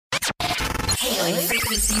Join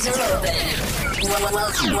frequencies are open.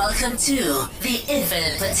 Welcome to the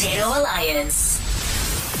Infinite Potato Alliance.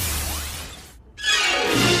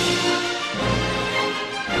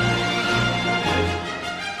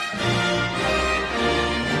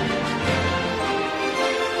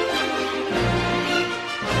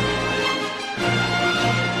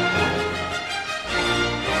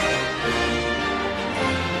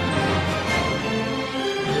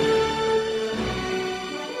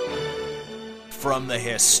 From the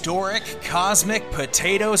historic Cosmic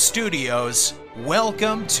Potato Studios,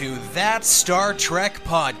 welcome to That Star Trek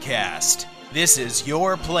Podcast. This is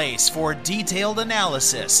your place for detailed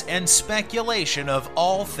analysis and speculation of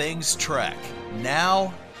all things Trek.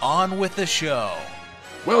 Now, on with the show.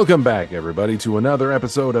 Welcome back, everybody, to another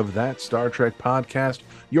episode of That Star Trek Podcast,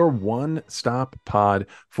 your one-stop pod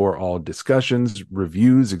for all discussions,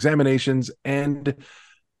 reviews, examinations, and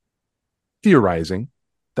theorizing.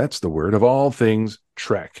 That's the word, of all things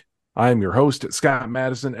Trek. I'm your host, Scott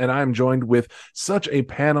Madison, and I'm joined with such a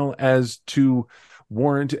panel as to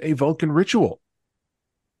warrant a Vulcan ritual.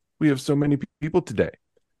 We have so many people today.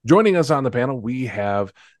 Joining us on the panel, we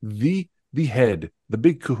have the head, the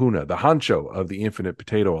big kahuna, the honcho of the Infinite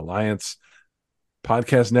Potato Alliance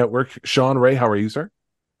podcast network. Sean Ray, how are you, sir?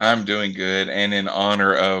 I'm doing good, and in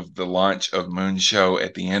honor of the launch of Moon Show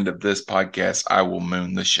at the end of this podcast, I will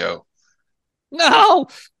moon the show. No.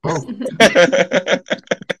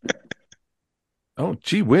 Oh,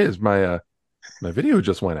 gee whiz, my video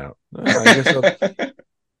just went out.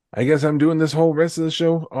 I guess I'm doing this whole rest of the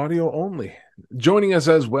show audio only. Joining us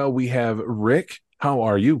as well, we have Rick. How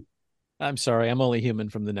are you? I'm sorry, I'm only human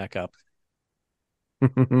from the neck up.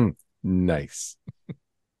 Nice.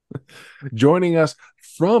 Joining us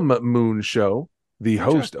from Moon Show, the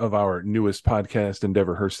host of our newest podcast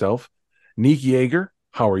endeavor herself, Neek Yeager.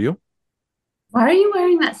 How are you? Why are you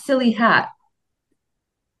wearing that silly hat?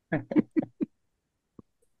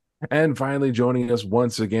 And finally, joining us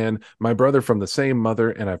once again, my brother from the same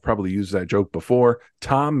mother, and I've probably used that joke before,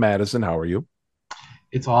 Tom Madison. How are you?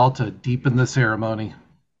 It's all to deepen the ceremony.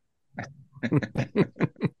 I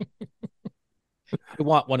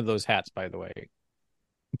want one of those hats, by the way.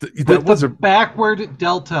 That was a backward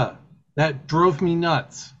delta. That drove me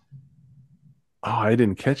nuts. Oh, I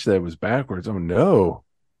didn't catch that. It was backwards. Oh, no.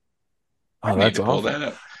 Oh, that's awful. That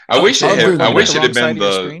up. I wish it had been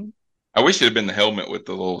the. I wish it had been the helmet with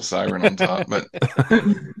the little siren on top, but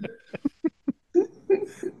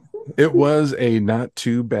it was a not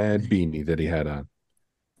too bad beanie that he had on.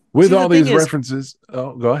 With all these references,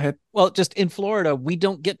 oh, go ahead. Well, just in Florida, we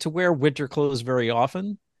don't get to wear winter clothes very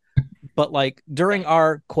often, but like during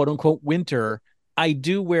our quote unquote winter, I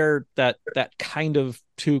do wear that kind of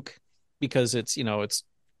toque because it's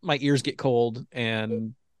my ears get cold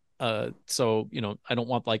and. So, I don't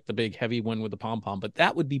want like the big heavy one with the pom-pom, but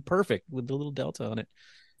that would be perfect with the little delta on it.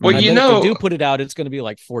 Well, if they do put it out, it's going to be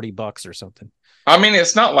like $40 or something. I mean,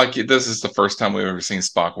 it's not like this is the first time we've ever seen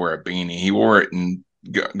Spock wear a beanie. He wore it in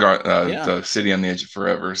the City on the Edge of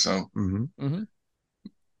Forever. So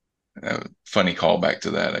funny callback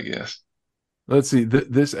to that, I guess. Let's see.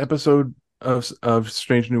 This episode of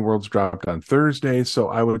Strange New Worlds dropped on Thursday. So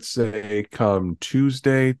I would say come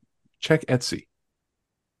Tuesday, check Etsy.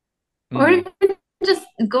 Or just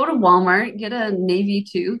go to Walmart, get a navy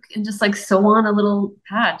toque, and just like sew on a little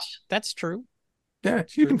patch. That's true. Yeah,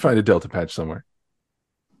 you can find a Delta patch somewhere.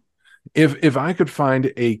 If I could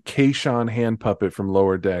find a Kayshawn hand puppet from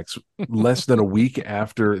Lower Decks less than a week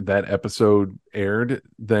after that episode aired,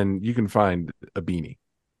 then you can find a beanie.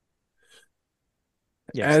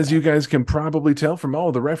 Yes, as you guys can probably tell from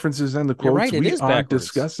all the references and the quotes we are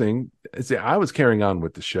discussing, see, I was carrying on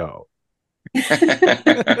with the show.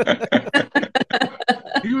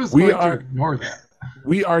 We are ignore that.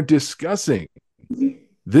 We are discussing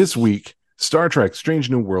this week Star Trek Strange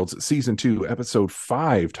New Worlds Season 2, Episode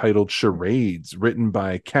 5, titled Charades, written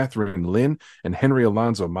by Catherine Lynn and Henry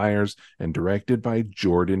Alonzo Myers, and directed by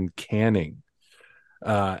Jordan Canning.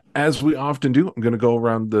 As we often do, I'm going to go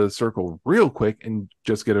around the circle real quick and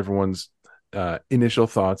just get everyone's initial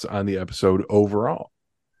thoughts on the episode overall.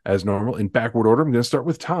 As normal, in backward order, I'm going to start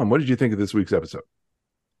with Tom. What did you think of this week's episode?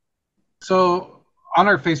 So, on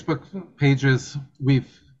our Facebook pages,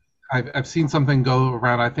 I've seen something go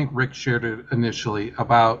around. I think Rick shared it initially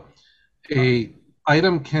about a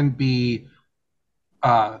item can be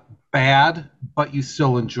bad, but you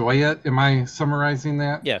still enjoy it. Am I summarizing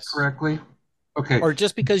that correctly? Okay. Or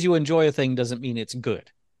just because you enjoy a thing doesn't mean it's good.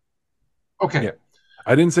 Okay. Yeah.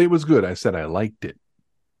 I didn't say it was good. I said I liked it.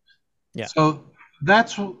 Yeah. So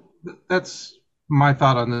that's my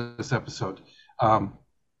thought on this episode.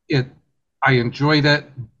 I enjoyed it,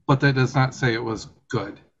 but that does not say it was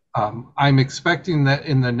good. I'm expecting that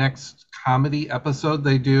in the next comedy episode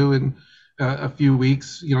they do in a few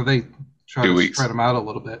weeks, they try to spread them out a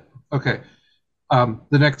little bit. Okay.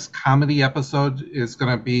 The next comedy episode is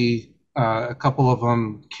going to be a couple of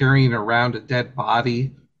them carrying around a dead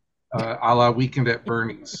body, a la Weekend at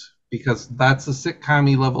Bernie's, because that's the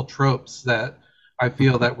sitcom-y level tropes that I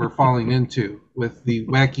feel that we're falling into with the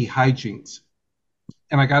wacky hijinks.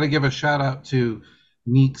 And I got to give a shout out to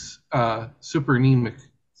Neek's super anemic,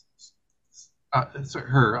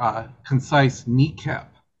 her concise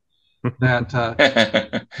kneecap. That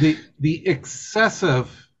the excessive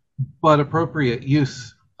but appropriate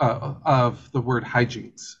use of the word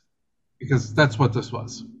hijinks, because that's what this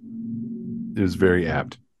was. It was very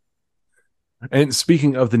apt. And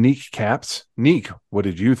speaking of the Neek caps, Neek, what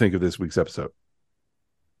did you think of this week's episode?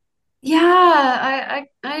 Yeah,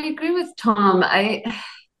 I agree with Tom.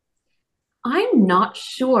 I'm not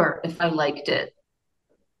sure if I liked it.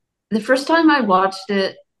 The first time I watched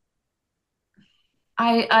it,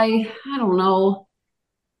 I don't know.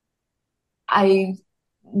 I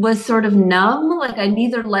was sort of numb, like I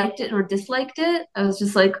neither liked it nor disliked it. I was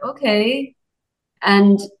just like, okay.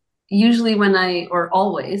 And usually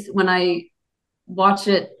always when I watch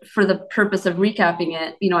it for the purpose of recapping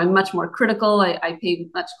it, I'm much more critical. I pay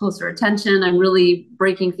much closer attention. I'm really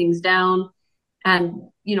breaking things down. And,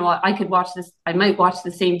 I might watch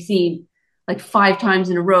the same scene like 5 times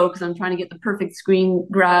in a row because I'm trying to get the perfect screen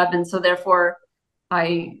grab. And so therefore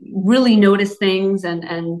I really notice things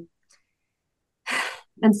and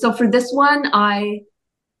so for this one,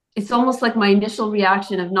 it's almost like my initial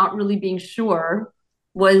reaction of not really being sure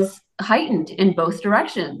was heightened in both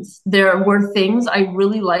directions. There were things I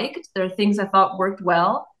really liked. There are things I thought worked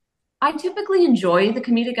well. I typically enjoy the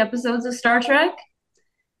comedic episodes of Star Trek,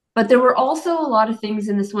 but there were also a lot of things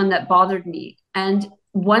in this one that bothered me. And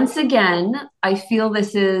once again, I feel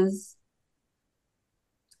this is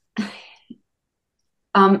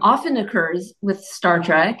often occurs with Star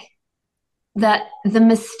Trek, that the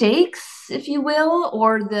mistakes, if you will,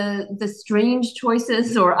 or the strange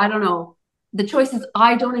choices, or I don't know, the choices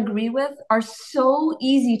I don't agree with are so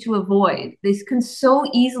easy to avoid. They can so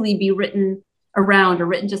easily be written around or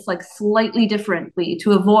written just like slightly differently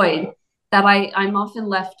to avoid, that I'm often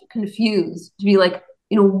left confused to be like,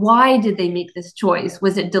 why did they make this choice?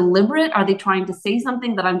 Was it deliberate? Are they trying to say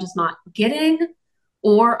something that I'm just not getting?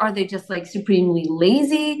 Or are they just like supremely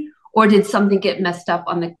lazy? Or did something get messed up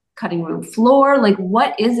on the cutting room floor? Like,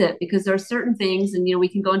 what is it? Because there are certain things, and we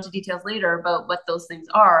can go into details later about what those things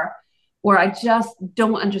are, where I just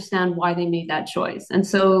don't understand why they made that choice. And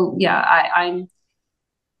so, yeah,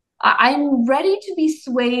 I'm ready to be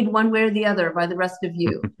swayed one way or the other by the rest of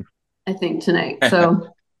you, I think, tonight. So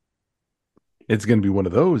it's going to be one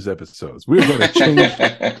of those episodes. We're going to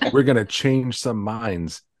change. We're going to change some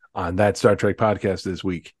minds on that Star Trek podcast this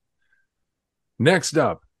week. Next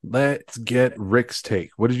up, let's get Rick's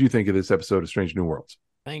take. What did you think of this episode of Strange New Worlds?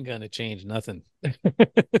 I ain't gonna change nothing.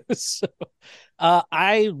 So,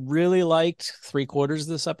 I really liked 3/4 of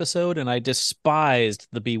this episode, and I despised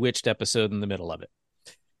the Bewitched episode in the middle of it.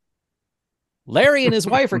 Larry and his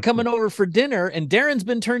wife are coming over for dinner, and Darren's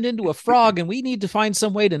been turned into a frog, and we need to find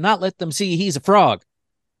some way to not let them see he's a frog.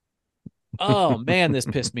 Oh man, this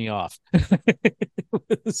pissed me off.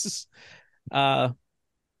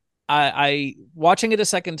 I watching it a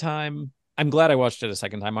second time. I'm glad I watched it a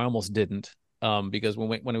second time. I almost didn't, because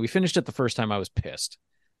when we finished it the first time, I was pissed.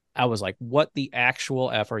 I was like, "What the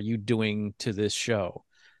actual F are you doing to this show?"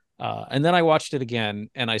 And then I watched it again,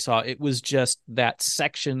 and I saw it was just that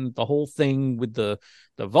section, the whole thing with the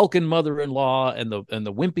Vulcan mother-in-law and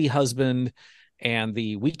the wimpy husband, and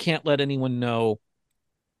the we can't let anyone know,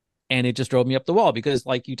 and it just drove me up the wall because,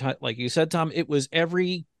 like you said, Tom, it was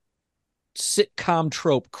every sitcom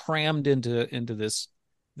trope crammed into this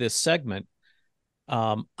segment.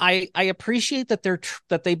 I appreciate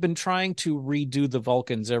that they've been trying to redo the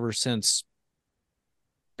Vulcans ever since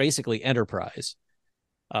basically Enterprise.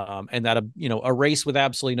 And that a race with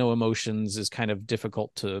absolutely no emotions is kind of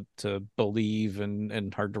difficult to believe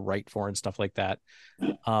and hard to write for and stuff like that.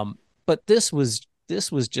 But this was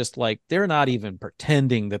just like they're not even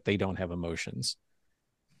pretending that they don't have emotions,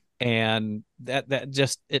 and that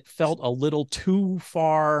just it felt a little too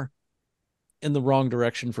far in the wrong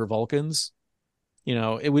direction for Vulcans.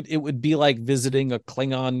 It would be like visiting a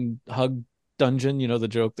Klingon hug dungeon. The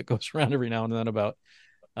joke that goes around every now and then about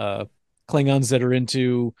Klingons that are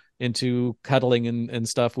into cuddling and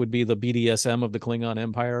stuff would be the BDSM of the Klingon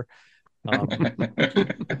Empire.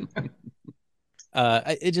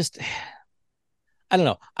 It just, I don't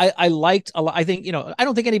know. I liked a lot. I think, I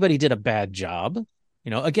don't think anybody did a bad job.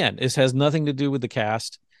 Again, this has nothing to do with the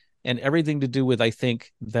cast and everything to do with, I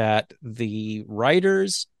think, that the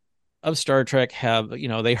writers of Star Trek have,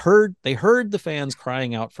 they heard the fans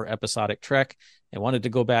crying out for episodic Trek. They wanted to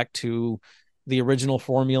go back to the original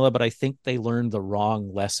formula, but I think they learned the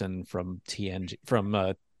wrong lesson from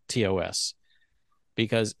TOS.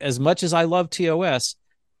 Because as much as I love TOS,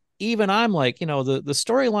 even I'm like, the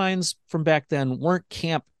storylines from back then weren't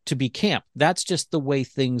camp to be camp. That's just the way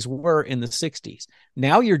things were in the 60s.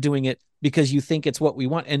 Now you're doing it because you think it's what we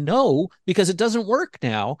want. And no, because it doesn't work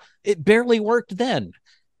now. It barely worked then.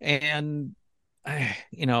 And,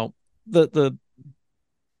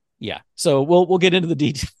 so we'll get into the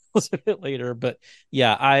details of it later. But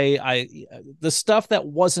yeah, the stuff that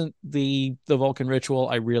wasn't the Vulcan ritual,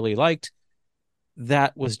 I really liked.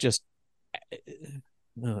 That was just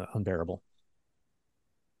unbearable.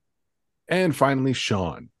 And finally,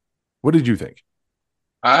 Sean, what did you think?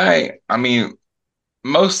 I mean,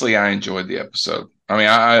 mostly I enjoyed the episode. I mean,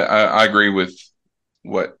 I agree with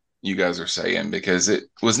what you guys are saying, because it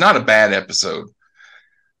was not a bad episode.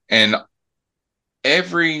 And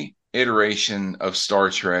every iteration of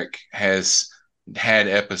Star Trek has had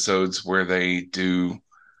episodes where they do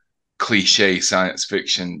cliche science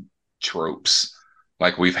fiction tropes.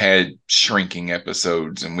 Like we've had shrinking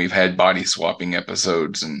episodes and we've had body swapping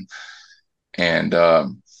episodes, and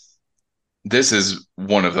this is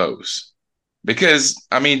one of those. Because,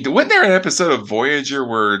 I mean, wasn't there an episode of Voyager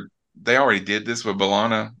where they already did this with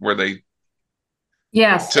B'Elanna, where they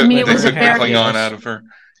Yes, took, I mean, it was took a the very Klingon out of her?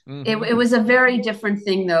 it was a very different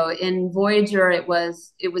thing though. In Voyager, it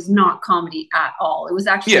was not comedy at all. It was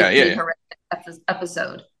actually a pretty horrendous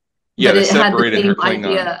episode. Yeah, but they it had the separated her same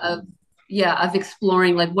Klingon. idea of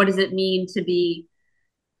exploring, like, what does it mean to be.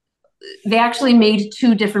 They actually made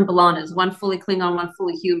two different B'Elannas, one fully Klingon, one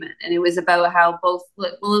fully human, and it was about how both.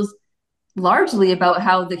 Well, it was largely about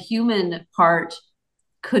how the human part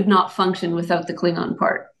could not function without the Klingon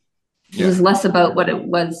part. It was less about what it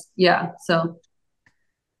was. Yeah. So.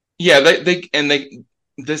 Yeah,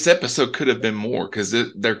 this episode could have been more, because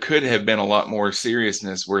there could have been a lot more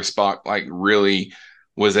seriousness where Spock like really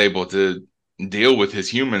was able to deal with his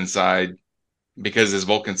human side, because his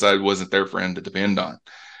Vulcan side wasn't there for him to depend on,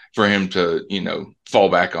 for him to, fall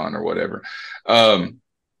back on or whatever.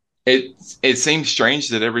 It seems strange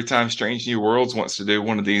that every time Strange New Worlds wants to do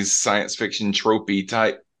one of these science fiction tropey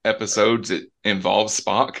type episodes, it involves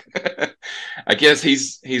Spock. I guess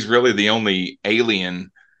he's really the only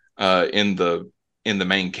alien in the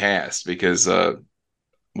main cast, because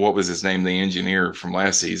what was his name, the engineer from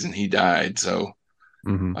last season, he died. So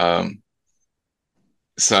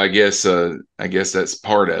so I guess that's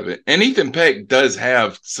part of it. And Ethan Peck does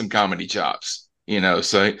have some comedy chops,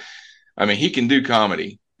 so I mean, he can do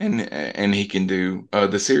comedy and he can do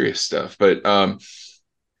the serious stuff. But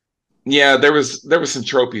yeah, there was some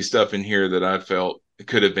tropey stuff in here that I felt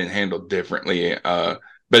could have been handled differently,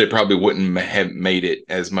 but it probably wouldn't have made it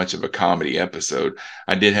as much of a comedy episode.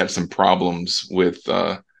 I did have some problems with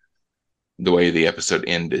the way the episode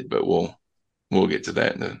ended, but we'll get to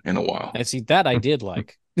that in a while. I see that I did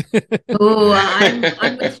like. Oh,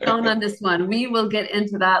 I'm with Sean on this one. We will get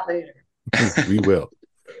into that later. We will.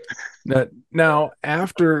 Now,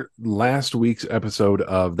 after last week's episode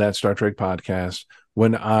of That Star Trek Podcast,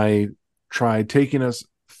 when I tried taking us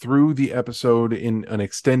through the episode in an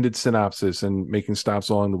extended synopsis and making stops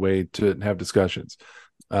along the way to have discussions,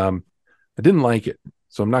 I didn't like it,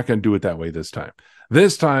 so I'm not going to do it that way this time.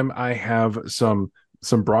 This time, I have some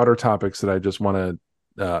broader topics that I just want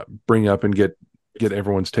to bring up and get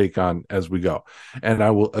everyone's take on as we go. And I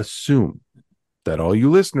will assume that all you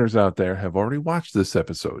listeners out there have already watched this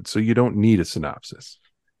episode, so you don't need a synopsis.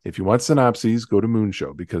 If you want synopses, go to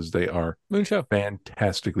Moonshow, because they are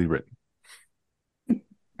fantastically written.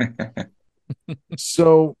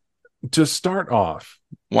 So, to start off,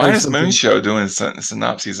 why is Moonshow doing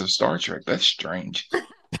synopses of Star Trek? That's strange.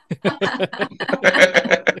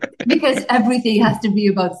 Because everything has to be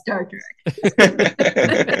about Star Trek.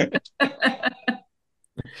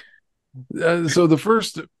 So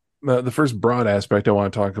the first broad aspect I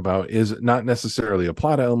want to talk about is not necessarily a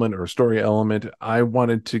plot element or a story element. I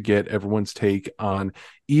wanted to get everyone's take on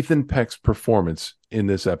Ethan Peck's performance in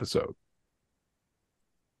this episode.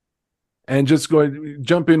 And just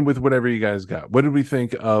jump in with whatever you guys got. What did we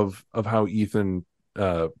think of how Ethan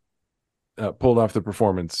pulled off the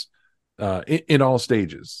performance in all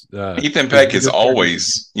stages? Ethan Peck is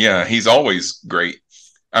he's always great.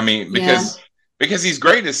 I mean, because he's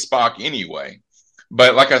great as Spock anyway.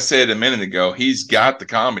 But like I said a minute ago, he's got the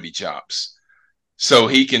comedy chops, so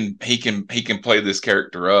he can play this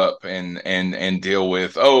character up and deal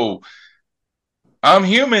with, I'm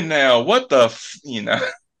human now. What the,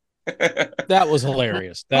 That was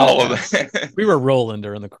hilarious. all of that. We were rolling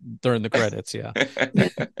during the credits. Yeah.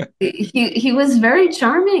 He was very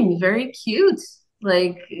charming, very cute.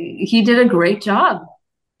 Like he did a great job.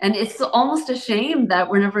 And it's almost a shame that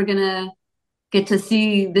we're never gonna get to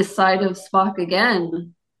see this side of Spock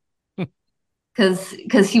again.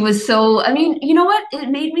 Because he was so, I mean, you know what? It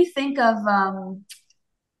made me think of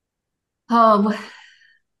oh,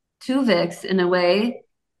 Tuvix in a way,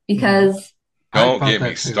 because Don't get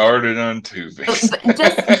me started on Tuvix.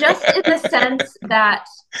 just in the sense that,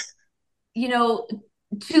 you know,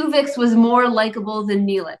 Tuvix was more likable than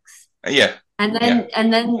Neelix. Yeah. And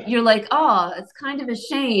then you're like, oh, it's kind of a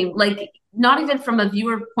shame. Like, not even from a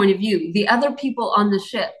viewer point of view, the other people on the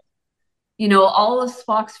ship, you know, all of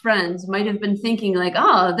Spock's friends might have been thinking like,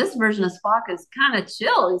 oh, this version of Spock is kind of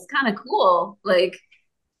chill. He's kind of cool. Like,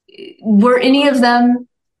 were any of them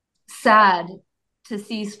sad to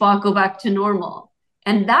see Spock go back to normal?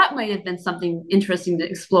 And that might have been something interesting to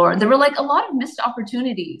explore. There were like a lot of missed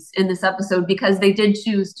opportunities in this episode because they did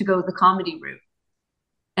choose to go the comedy route.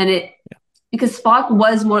 And because Spock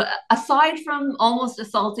was more, aside from almost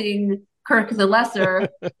assaulting Kirk the Lesser,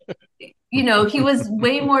 you know, he was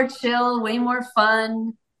way more chill, way more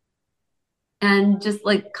fun, and just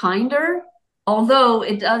like kinder. Although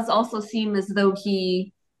it does also seem as though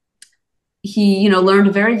he you know, learned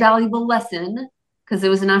a very valuable lesson because it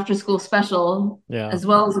was an after school special as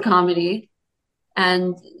well as a comedy,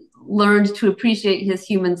 and learned to appreciate his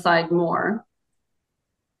human side more.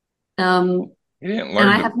 He didn't learn and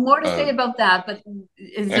I have more to say about that, but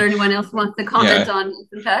is there anyone else who wants to comment on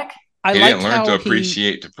Ethan Peck? He didn't learn to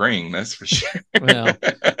appreciate T'Pring, that's for sure. Well,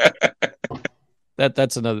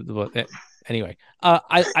 that's another. Anyway,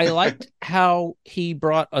 I liked how he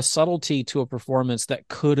brought a subtlety to a performance that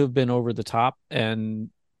could have been over the top, and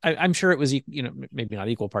I'm sure it was, you know, maybe not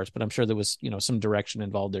equal parts, but I'm sure there was, you know, some direction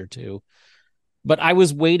involved there too. But I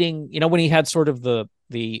was waiting, you know, when he had sort of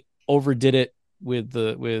the overdid it with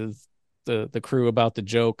the crew about the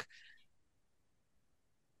joke,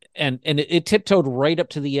 and it tiptoed right up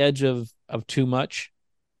to the edge of too much,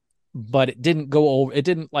 but it didn't go over. It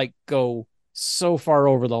didn't like go so far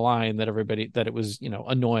over the line that it was, you know,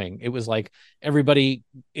 annoying. It was like everybody,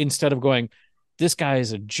 instead of going, this guy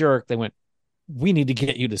is a jerk, they went, we need to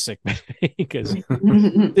get you to sick bay because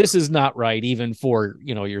this is not right, even for,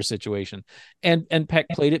 you know, your situation. And Peck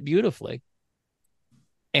played it beautifully.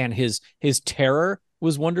 And his terror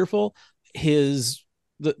was wonderful.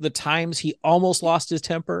 The times he almost lost his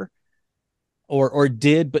temper or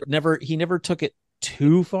did, but he never took it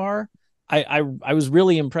too far. I was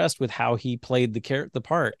really impressed with how he played the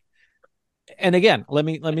part. And again, let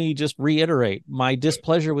me just reiterate, my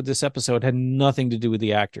displeasure with this episode had nothing to do with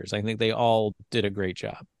the actors. I think they all did a great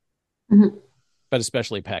job. Mm-hmm. But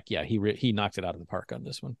especially Peck. Yeah, he knocked it out of the park on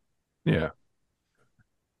this one. Yeah.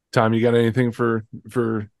 Tom, you got anything for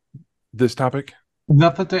this topic?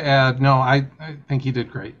 Nothing to add. No, I think he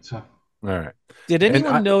did great. So, all right. Did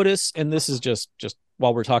anyone notice, and this is just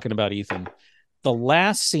while we're talking about Ethan, the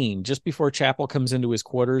last scene, just before Chapel comes into his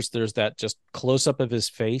quarters, there's that just close up of his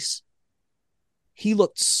face. He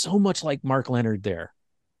looked so much like Mark Leonard there.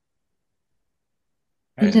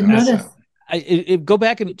 I didn't notice. Go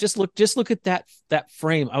back and just look at that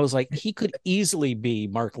frame. I was like, he could easily be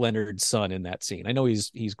Mark Leonard's son in that scene. I know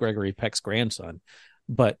he's Gregory Peck's grandson,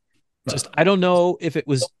 but just I don't know if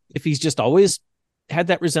he's just always had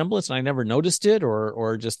that resemblance and I never noticed it,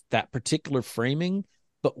 or just that particular framing.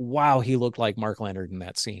 But wow, he looked like Mark Leonard in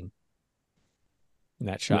that scene. In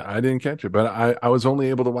that shot. I didn't catch it, but I was only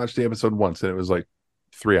able to watch the episode once, and it was like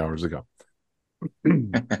 3 hours ago.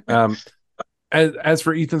 As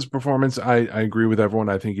for Ethan's performance, I agree with everyone.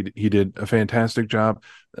 I think he did a fantastic job.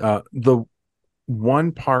 The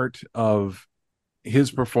one part of his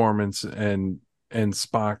performance and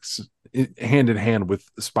Spock's hand in hand with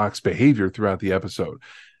Spock's behavior throughout the episode,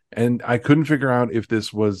 and I couldn't figure out if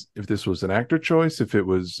this was an actor choice, if it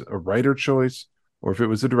was a writer choice, or if it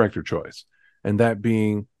was a director choice. And that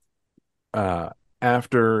being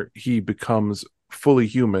after he becomes fully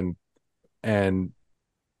human and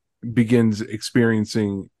begins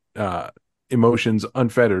experiencing emotions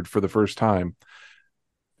unfettered for the first time,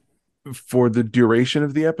 for the duration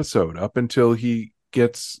of the episode, up until he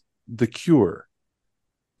gets the cure,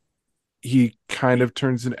 he kind of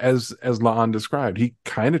turns in, as La'an described, he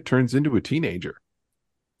kind of turns into a teenager.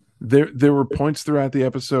 There were points throughout the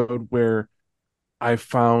episode where I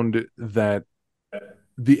found that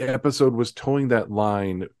the episode was towing that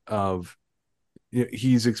line of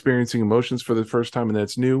he's experiencing emotions for the first time and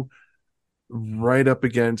that's new, right up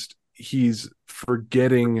against he's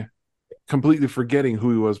forgetting completely forgetting who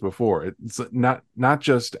he was before. It's not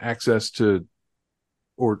just access to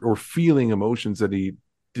or feeling emotions that he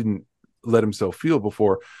didn't let himself feel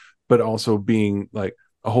before, but also being like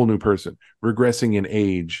a whole new person, regressing in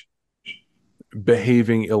age,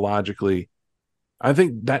 behaving illogically. I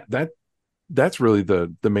think that's really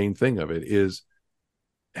the main thing of it, is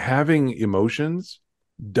having emotions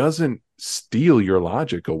doesn't steal your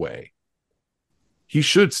logic away. He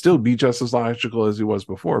should still be just as logical as he was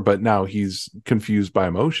before, but now he's confused by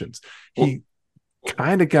emotions. He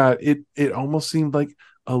kind of got it. It almost seemed like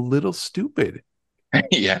a little stupid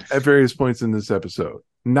Yeah. at various points in this episode,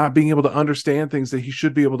 not being able to understand things that he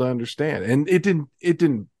should be able to understand. And it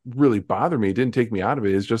didn't really bother me. It didn't take me out of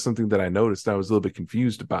it. It's just something that I noticed I was a little bit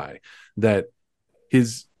confused by, that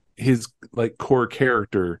his like core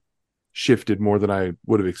character shifted more than I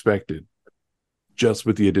would have expected just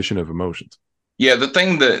with the addition of emotions. Yeah, the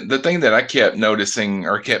thing that I kept noticing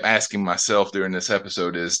or kept asking myself during this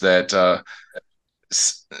episode is that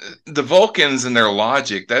the Vulcans and their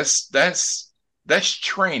logic, that's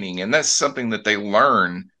training, and that's something that they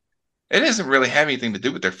learn. It doesn't really have anything to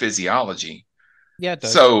do with their physiology. Yeah, it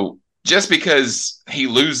does. So just because he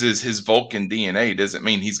loses his Vulcan DNA doesn't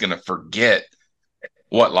mean he's going to forget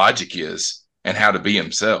what logic is and how to be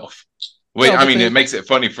himself. Well, I mean, it makes it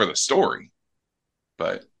funny for the story,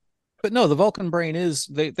 but no, the Vulcan brain is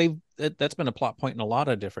that's been a plot point in a lot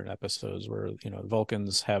of different episodes where, you know,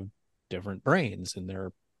 Vulcans have different brains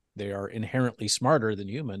and they are inherently smarter than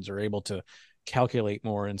humans, are able to calculate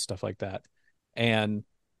more and stuff like that. And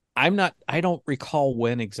I don't recall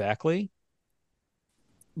when exactly,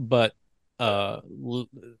 but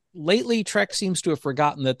lately Trek seems to have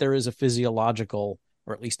forgotten that there is a physiological,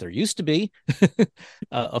 or at least there used to be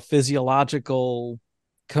a physiological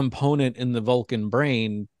component in the Vulcan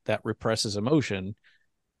brain that represses emotion,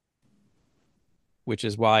 which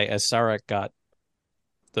is why, as Sarek got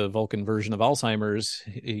the Vulcan version of Alzheimer's,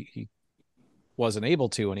 he wasn't able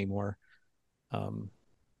to anymore. And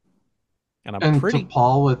to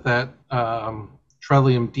Paul with that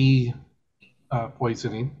Trillium D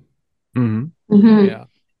poisoning. Mm-hmm. Mm-hmm. Yeah.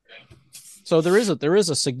 So there is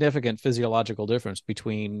a significant physiological difference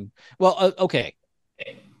between. Well, okay.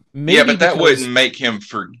 Maybe yeah, but that wouldn't make him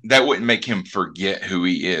forget who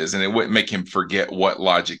he is, and it wouldn't make him forget what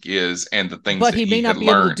logic is and the things. But he may not be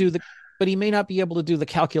able to do But he may not be able to do the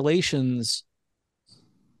calculations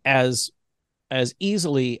as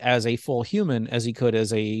easily as a full human as he could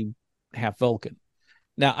as a half Vulcan.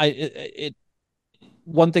 Now,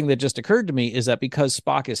 one thing that just occurred to me is that because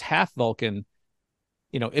Spock is half Vulcan,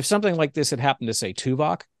 you know, if something like this had happened to, say,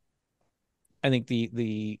 Tuvok, I think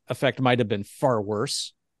the effect might have been far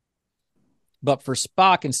worse. But for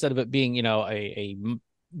Spock, instead of it being, you know, a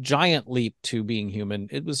giant leap to being human,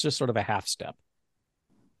 it was just sort of a half step.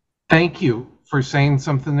 Thank you for saying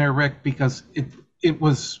something there, Rick, because it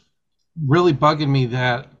was really bugging me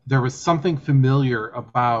that there was something familiar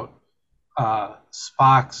about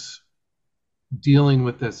Spock's dealing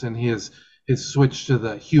with this and his switch to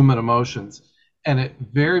the human emotions. And it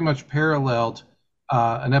very much paralleled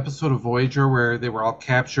an episode of Voyager where they were all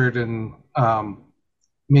captured and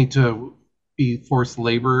made to be forced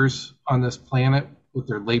laborers on this planet with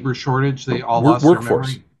their labor shortage. They all lost workforce.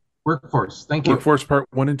 their memory. Workforce. Thank you. Workforce Part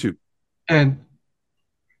 1 and 2. And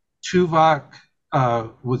Tuvok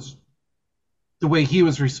was, the way he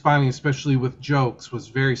was responding, especially with jokes, was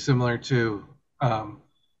very similar to how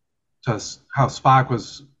Spock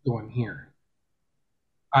was going here.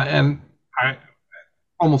 And I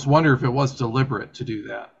almost wonder if it was deliberate to do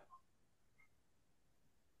that.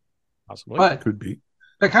 Possibly. But could be.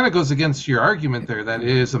 That kind of goes against your argument there that it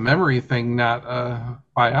is a memory thing, not a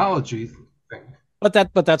biology thing. But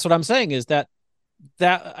that's what I'm saying is that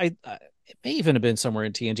it may even have been somewhere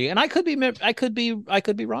in TNG, and I could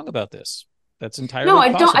be wrong about this. That's entirely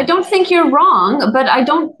possible. I don't think you're wrong,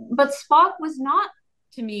 but Spock was not,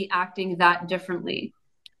 to me, acting that differently.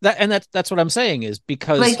 That's what I'm saying is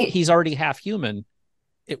because he's already half human.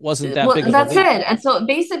 It wasn't that big of a leap. That's it. And so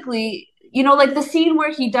basically, you know, like the scene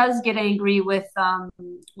where he does get angry with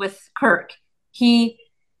Kirk, he,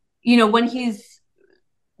 you know, when he's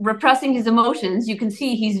repressing his emotions, you can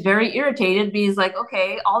see he's very irritated, but he's like,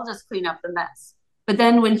 okay, I'll just clean up the mess. But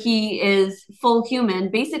then when he is full human,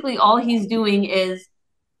 basically all he's doing is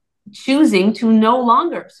choosing to no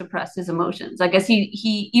longer suppress his emotions. I guess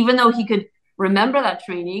he even though he could remember that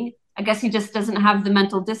training, I guess he just doesn't have the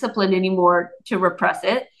mental discipline anymore to repress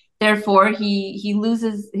it. Therefore, he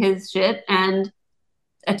loses his shit and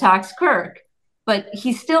attacks Kirk. But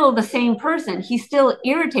he's still the same person. He's still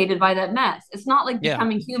irritated by that mess. It's not like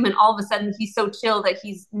becoming human, all of a sudden he's so chill that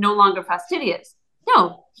he's no longer fastidious.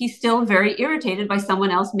 No, he's still very irritated by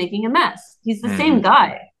someone else making a mess. He's the Mhm. same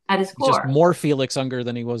guy at his He's just core. more Felix Unger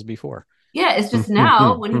than he was before. Yeah, it's just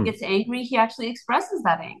now when he gets angry, he actually expresses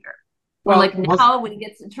that anger. Or Well, like now when he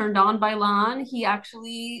gets turned on by Lon, he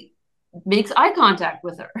actually makes eye contact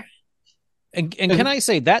with her. And can I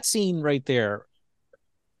say that scene right there,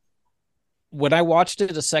 when I watched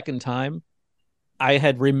it a second time, I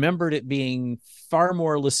had remembered it being far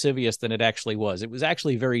more lascivious than it actually was. It was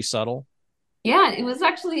actually very subtle. Yeah, it was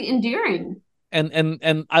actually endearing.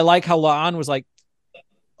 And I like how La'an was like,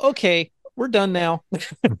 okay, we're done now.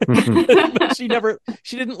 she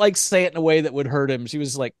didn't like say it in a way that would hurt him. She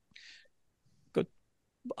was like, good,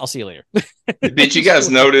 I'll see you later. Did you guys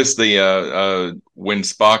notice the when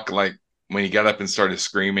Spock, like when he got up and started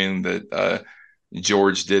screaming, that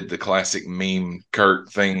George did the classic meme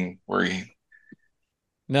Kirk thing where he,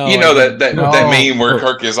 No, you know, that No. meme where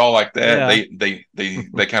Kirk is all like that. Yeah.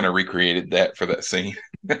 They kind of recreated that for that scene.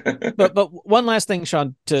 but one last thing,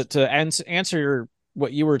 Sean, to answer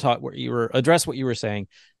what you were address what you were saying.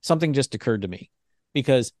 Something just occurred to me,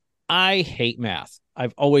 because I hate math.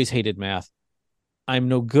 I've always hated math. I'm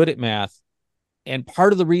no good at math, and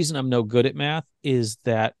part of the reason I'm no good at math is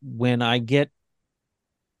that when I get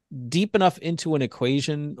deep enough into an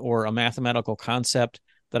equation or a mathematical concept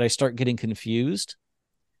that I start getting confused,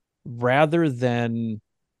 rather than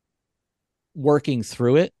working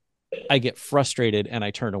through it, I get frustrated and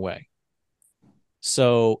I turn away.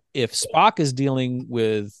 So if Spock is dealing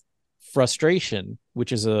with frustration,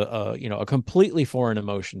 which is a completely foreign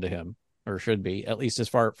emotion to him, or should be, at least as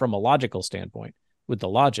far from a logical standpoint with the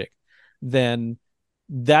logic, then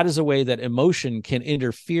that is a way that emotion can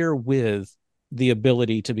interfere with the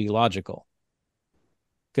ability to be logical.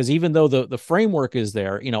 Because even though the framework is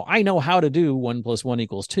there, I know how to do 1 + 1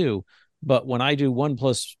 = 2, but when I do 1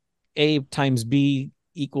 + A times B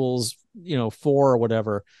equals 4 or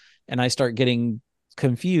whatever, and I start getting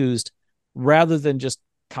confused, rather than just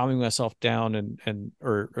calming myself down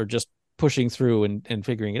or just pushing through and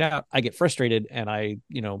figuring it out, I get frustrated and I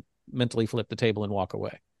mentally flip the table and walk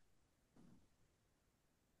away.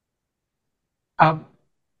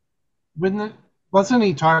 Wasn't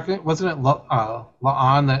he talking? Wasn't it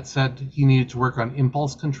La'an that said he needed to work on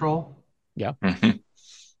impulse control? Yeah.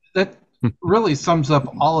 That really sums up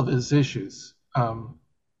all of his issues. I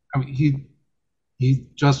mean, he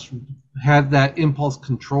just had that impulse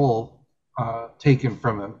control taken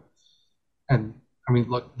from him, and I mean,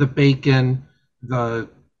 look, the bacon, the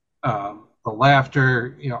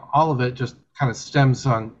laughter, all of it just kind of stems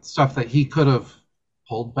on stuff that he could have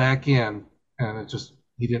pulled back in, and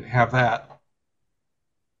he didn't have that.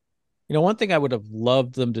 One thing I would have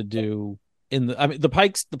loved them to do the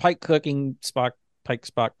Pike cooking Spock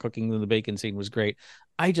cooking in the bacon scene was great.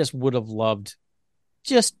 I just would have loved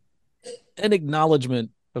just an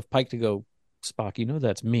acknowledgement of Pike to go, Spock,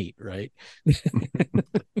 that's meat, right?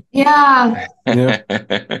 Yeah.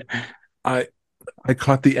 I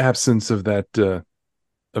caught the absence of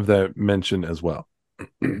that mention as well.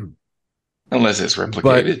 Unless it's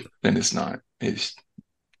replicated, then it's not. It's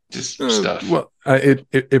just stuff. Well,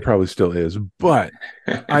 it probably still is, but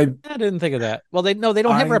I didn't think of that. Well, they don't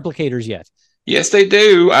have replicators yet. Yes, they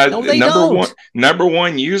do. No, they don't. Number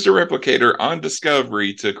one used a replicator on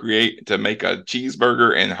Discovery to make a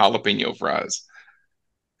cheeseburger and jalapeno fries.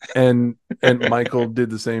 And Michael did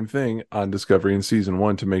the same thing on Discovery in season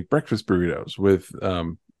 1 to make breakfast burritos with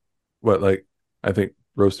I think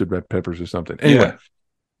roasted red peppers or something. Anyway,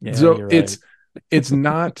 so right. it's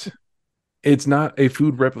not a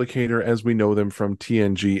food replicator as we know them from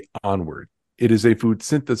TNG onward. It is a food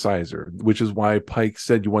synthesizer, which is why Pike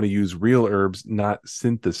said you want to use real herbs, not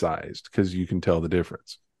synthesized, because you can tell the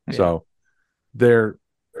difference. Yeah. So they're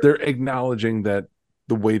acknowledging that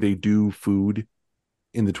the way they do food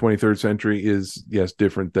in the 23rd century is, yes,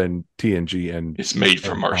 different than TNG, and it's made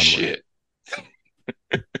from our shit.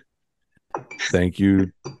 Thank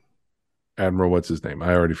you, Admiral. What's his name?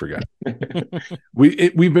 I already forgot.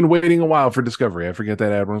 We've been waiting a while for Discovery. I forget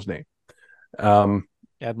that Admiral's name.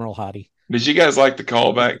 Admiral Hottie. Did you guys like the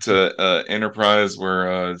callback to Enterprise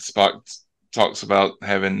where Spock talks about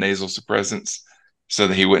having nasal suppressants so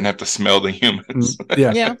that he wouldn't have to smell the humans?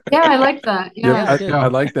 Yeah, I like that. Yeah, I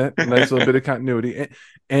like that. Nice little bit of continuity.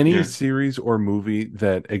 Any series or movie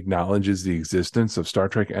that acknowledges the existence of Star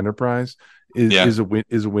Trek Enterprise is a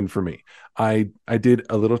win for me. I did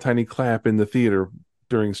a little tiny clap in the theater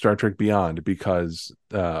during Star Trek Beyond because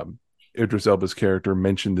Idris Elba's character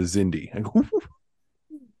mentioned the Xindi.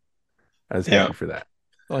 I was happy for that.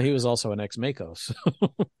 Well, he was also an ex-Mako. So.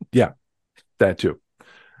 Yeah, that too.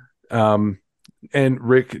 And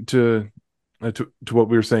Rick, to what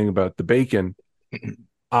we were saying about the bacon,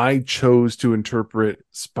 I chose to interpret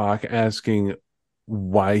Spock asking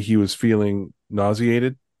why he was feeling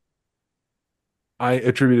nauseated. I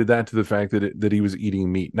attributed that to the fact that he was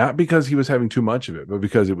eating meat, not because he was having too much of it, but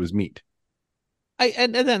because it was meat.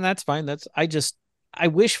 And then that's fine. I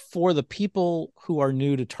wish for the people who are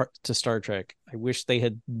new to Star Trek, I wish they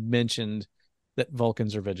had mentioned that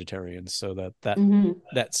Vulcans are vegetarians, so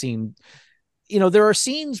that scene, there are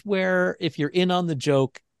scenes where if you're in on the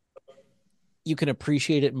joke, you can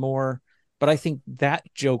appreciate it more. But I think that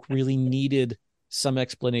joke really needed some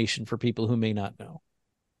explanation for people who may not know.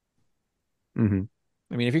 Mm-hmm.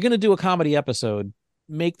 I mean, if you're going to do a comedy episode,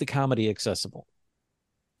 make the comedy accessible.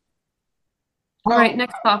 All right,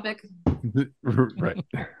 next topic. Right.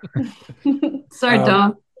 Sorry,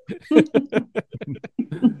 Dom.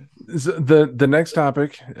 The next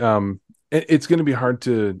topic, it's going to be hard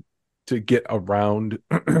to get around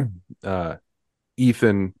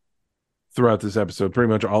Ethan throughout this episode. Pretty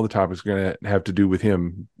much all the topics are going to have to do with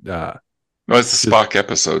him. No, it's a Spock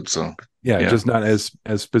episode, so yeah, just not as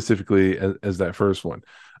specifically as that first one.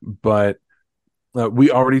 But we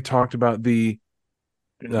already talked about the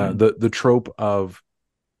trope of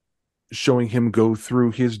showing him go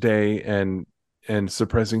through his day and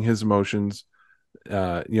suppressing his emotions,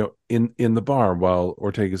 in the bar while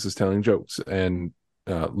Ortegas is telling jokes and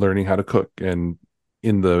learning how to cook, and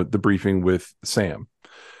in the briefing with Sam.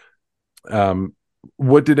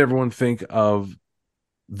 What did everyone think of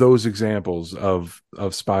those examples of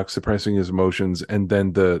Spock suppressing his emotions, and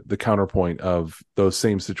then the counterpoint of those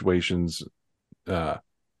same situations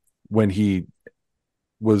when he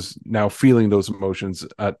was now feeling those emotions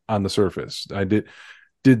on the surface?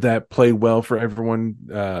 Did that play well for everyone?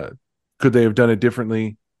 Could they have done it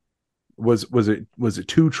differently? Was it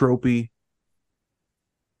too tropey?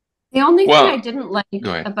 The only thing I didn't like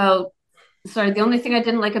the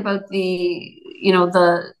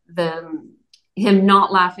him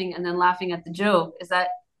not laughing and then laughing at the joke is that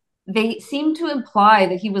they seem to imply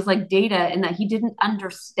that he was like Data and that he didn't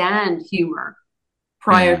understand humor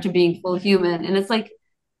prior to being full human. And it's like,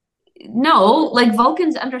 no, like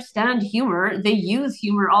Vulcans understand humor. They use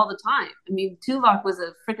humor all the time. I mean, Tuvok was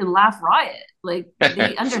a freaking laugh riot. Like,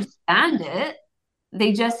 they understand it.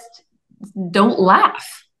 They just don't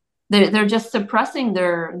laugh. They're just suppressing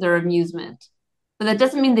their amusement. But that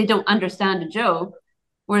doesn't mean they don't understand a joke.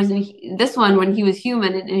 Whereas in this one, when he was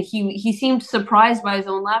human and he seemed surprised by his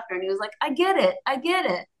own laughter, and he was like, I get it.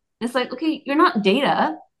 And it's like, okay, you're not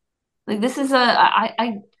Data. Like, this is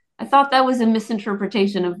I thought that was a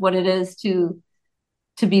misinterpretation of what it is to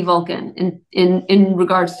be Vulcan in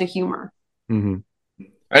regards to humor. Mm-hmm.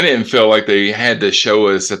 I didn't feel like they had to show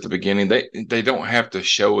us at the beginning. They don't have to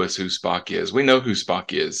show us who Spock is. We know who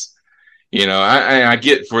Spock is. I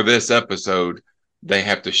get for this episode, they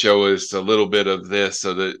have to show us a little bit of this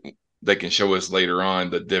so that they can show us later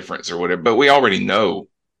on the difference or whatever. But we already know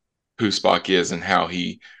who Spock is and how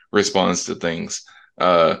he responds to things.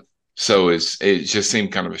 So it just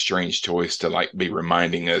seemed kind of a strange choice to like be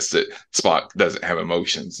reminding us that Spock doesn't have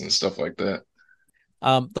emotions and stuff like that.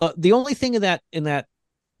 The only thing in that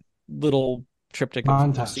little triptych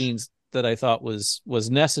of scenes that I thought was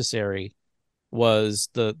necessary was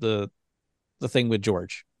the thing with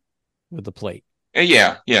George with the plate.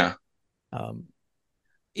 Yeah.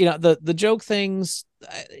 The joke things.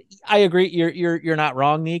 I agree. You're not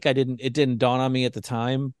wrong, Neek. It didn't dawn on me at the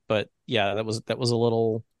time, but yeah, that was a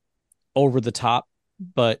little over the top.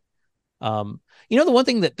 But the one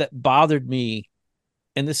thing that bothered me,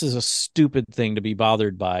 and this is a stupid thing to be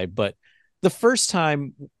bothered by, but the first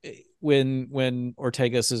time when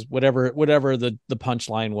Ortegas is whatever the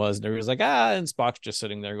punchline was, and everybody's like, and Spock's just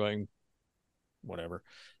sitting there going, whatever.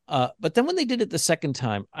 But then when they did it the second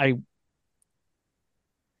time,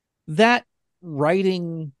 that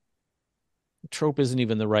writing trope isn't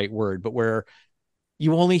even the right word, but where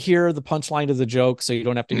you only hear the punchline of the joke, so you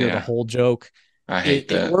don't have to hear the whole joke. I hate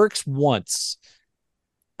that. It works once.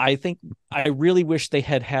 I think I really wish they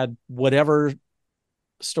had whatever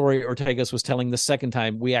story Ortegas was telling the second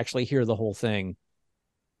time, we actually hear the whole thing.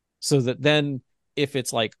 So that then if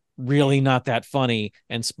it's like really not that funny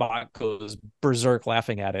and Spock goes berserk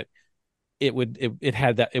laughing at it, it would have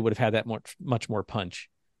had that much more punch.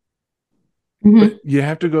 But you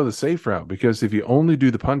have to go the safe route, because if you only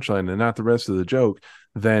do the punchline and not the rest of the joke,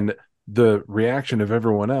 then the reaction of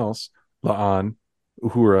everyone else, La'an,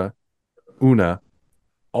 Uhura, Una,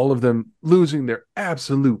 all of them losing their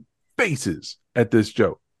absolute faces at this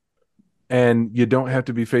joke. And you don't have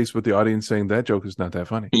to be faced with the audience saying that joke is not that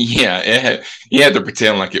funny. Yeah, you had to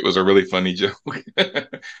pretend like it was a really funny joke.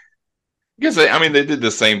 Because I mean, they did the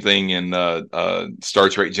same thing in Star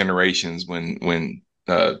Trek Generations when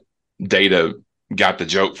Data got the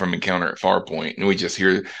joke from Encounter at Farpoint, and we just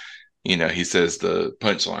hear, he says the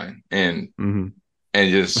punchline, and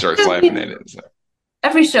just starts laughing at it. So.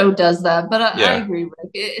 Every show does that, but I Yeah. agree, Rick.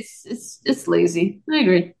 It's lazy. I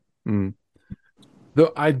agree.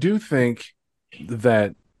 Though I do think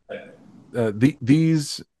that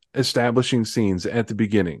these establishing scenes at the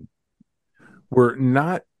beginning were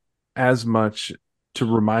not as much to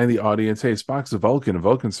remind the audience, hey, Spock's a Vulcan, and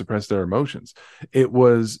Vulcans suppress their emotions. It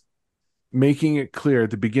was making it clear at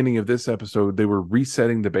the beginning of this episode they were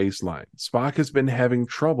resetting the baseline. Spock has been having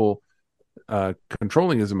trouble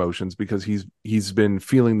controlling his emotions because he's been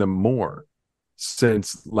feeling them more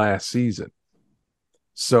since last season.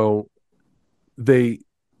 So they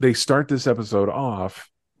start this episode off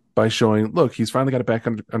by showing, look, he's finally got it back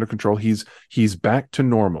under control. He's back to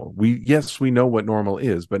normal. We know what normal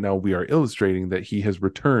is, but now we are illustrating that he has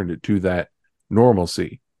returned to that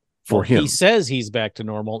normalcy for him. He says he's back to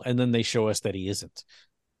normal, and then they show us that he isn't.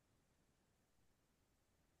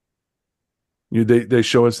 They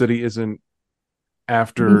show us that he isn't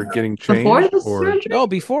after getting changed,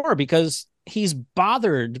 before, because he's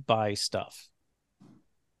bothered by stuff.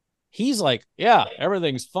 He's like, yeah,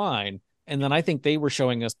 everything's fine. And then I think they were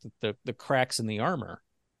showing us the cracks in the armor.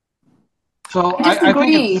 So I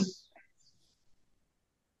disagree. think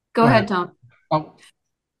Go ahead, Tom. Oh,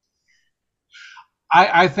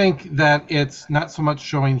 I think that it's not so much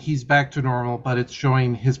showing he's back to normal, but it's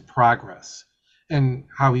showing his progress and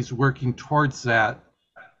how he's working towards that.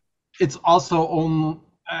 It's also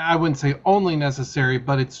I wouldn't say only necessary,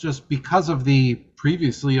 but it's just because of the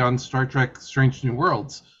previously on Star Trek Strange New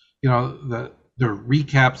Worlds, the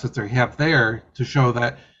recaps that they have there to show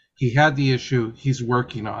that he had the issue, he's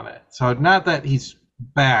working on it. So not that he's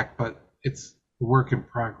back, but it's a work in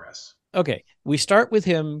progress. Okay, we start with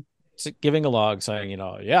him giving a log saying,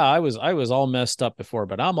 yeah, I was all messed up before,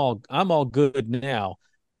 but I'm all good now.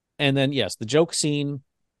 And then yes, the joke scene,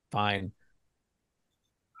 fine.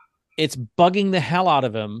 It's bugging the hell out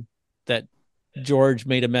of him that George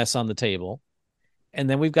made a mess on the table. And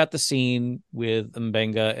then we've got the scene with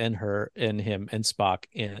Mbenga and her and him and Spock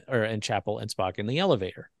and Chapel and Spock in the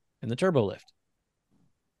elevator in the turbo lift,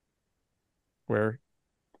 where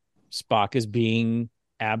Spock is being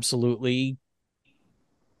absolutely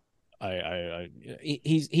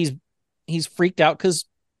he's freaked out because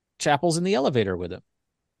Chapel's in the elevator with him.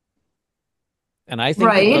 And I think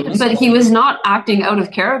right, but he was not acting out of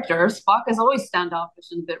character. Spock is always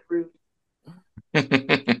standoffish and a bit rude.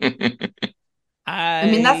 I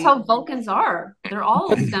mean, that's how Vulcans are. They're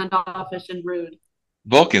all standoffish and rude.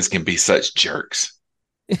 Vulcans can be such jerks.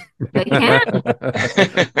 They can.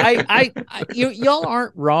 Y'all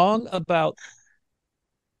aren't wrong about,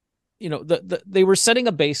 they were setting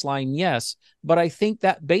a baseline, yes, but I think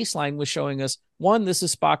that baseline was showing us, one, this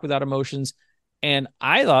is Spock without emotions, and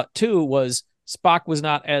I thought, two, was Spock was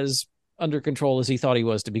not as under control as he thought he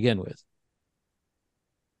was to begin with.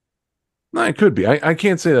 No, it could be. I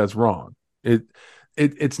can't say that's wrong.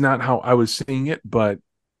 It's not how I was seeing it, but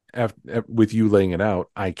with you laying it out,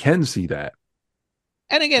 I can see that.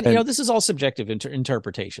 And again, this is all subjective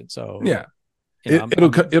interpretation. So yeah,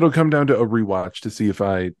 it'll come down to a rewatch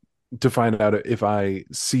to find out if I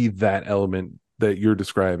see that element that you're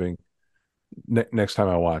describing next time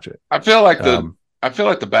I watch it. I feel like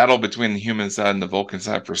the battle between the human side and the Vulcan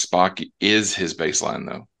side for Spock is his baseline,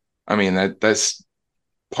 though. I mean, that's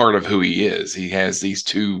part of who he is. He has these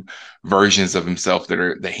two versions of himself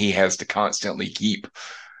that he has to constantly keep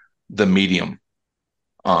the medium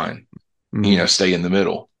on, stay in the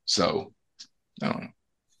middle. So, I don't know.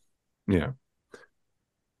 Yeah.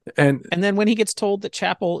 And then when he gets told that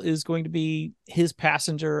Chapel is going to be his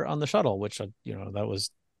passenger on the shuttle, which, that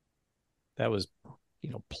was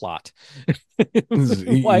plot.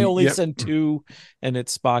 Why only send two and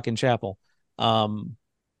it's Spock and Chapel?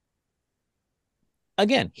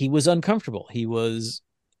 Again, he was uncomfortable. He was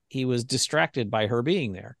distracted by her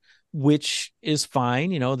being there, which is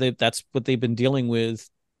fine. That's what they've been dealing with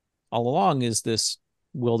all along, is this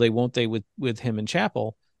will they, won't they with him and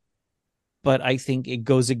Chapel. But I think it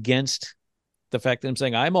goes against the fact that I'm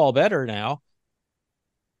saying I'm all better now.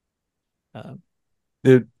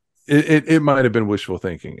 It might have been wishful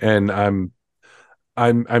thinking, and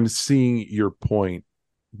I'm seeing your point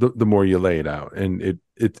the more you lay it out, and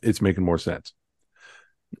it's making more sense.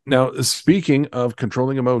 Now, speaking of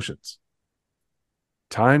controlling emotions,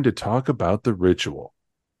 time to talk about the ritual.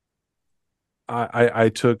 I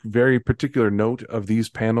took very particular note of these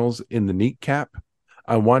panels in the Neek cap.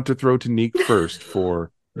 I want to throw to Neek first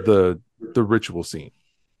for the ritual scene.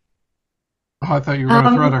 Oh, I thought you were going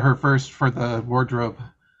to throw to her first for the wardrobe.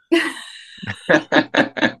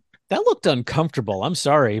 That looked uncomfortable. I'm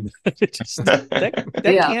sorry. that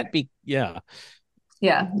Yeah. can't be. Yeah.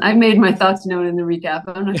 Yeah, I made my thoughts known in the recap.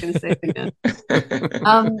 I'm not going to say it again.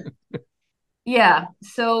 Yeah,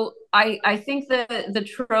 so I think the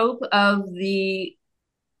trope of the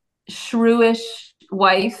shrewish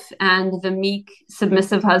wife and the meek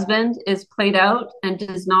submissive husband is played out and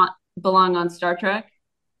does not belong on Star Trek.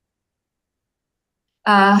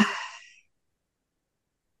 Uh,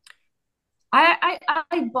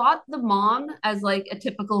 I bought the mom as like a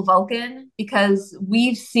typical Vulcan because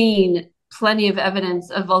we've seen plenty of evidence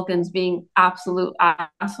of Vulcans being absolute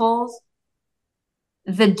assholes.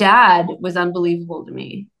 The dad was unbelievable to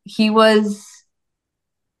me. He was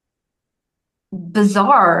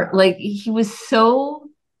bizarre. Like he was so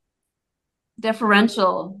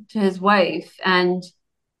deferential to his wife, and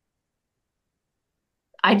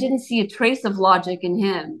I didn't see a trace of logic in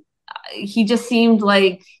him. He just seemed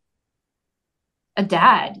like a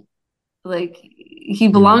dad. Like he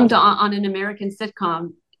belonged on an American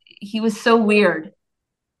sitcom. He was so weird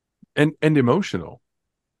and emotional.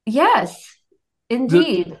 Yes,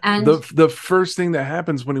 indeed. And the first thing that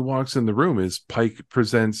happens when he walks in the room is Pike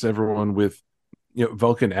presents everyone with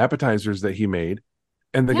Vulcan appetizers that he made,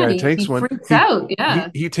 and the guy takes one. He freaks out. Yeah,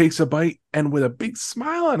 he takes a bite, and with a big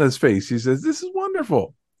smile on his face, he says, "This is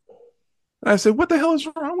wonderful." And I said, "What the hell is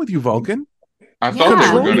wrong with you, Vulcan?" I thought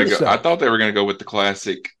they were going to go. I thought they were going to go with the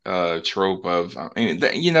classic trope of,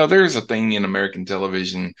 there's a thing in American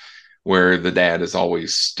television where the dad is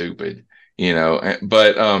always stupid,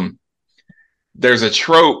 but there's a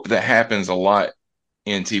trope that happens a lot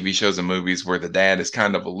in TV shows and movies where the dad is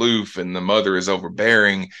kind of aloof and the mother is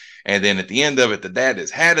overbearing, and then at the end of it, the dad has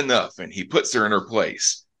had enough and he puts her in her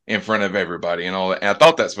place in front of everybody and all that. And I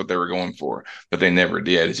thought that's what they were going for, but they never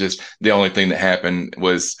did. It's just the only thing that happened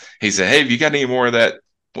was he said, "Hey, have you got any more of that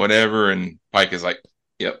whatever?" And Pike is like,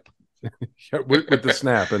 "Yep." with the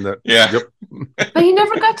snap and the Yep. But he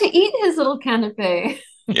never got to eat his little canapé.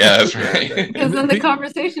 Yeah, that's right. Because then the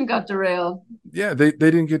conversation got derailed. Yeah, they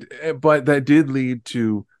didn't get, but that did lead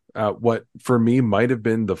to what for me might have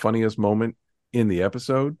been the funniest moment in the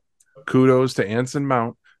episode. Kudos to Anson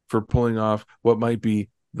Mount for pulling off what might be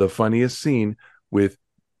the funniest scene with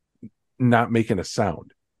not making a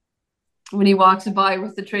sound. When he walks by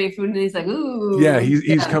with the tray of food and he's like, "Ooh." Yeah,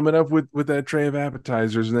 he's coming up with that tray of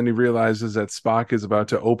appetizers, and then he realizes that Spock is about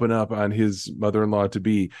to open up on his mother-in-law to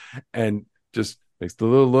be, and just makes the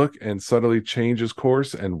little look and subtly changes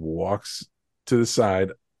course and walks to the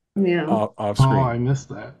side, off screen. Oh, I missed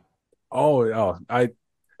that. Oh, I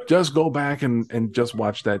just go back and just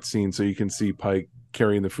watch that scene so you can see Pike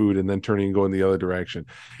carrying the food and then turning and going the other direction.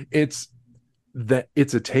 It's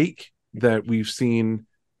a take that we've seen,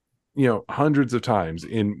 hundreds of times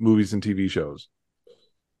in movies and TV shows.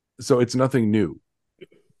 So it's nothing new,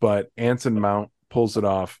 but Anson Mount pulls it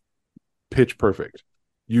off pitch perfect.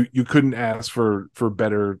 You couldn't ask for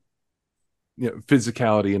better,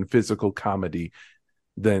 physicality and physical comedy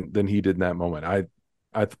than he did in that moment.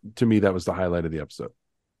 I to me, that was the highlight of the episode.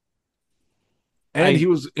 And he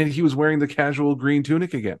was wearing the casual green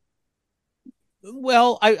tunic again.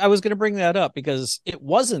 Well, I was going to bring that up because it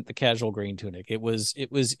wasn't the casual green tunic. It was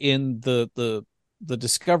in the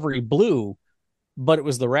Discovery blue, but it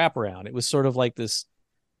was the wraparound. It was sort of like this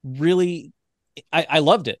really. I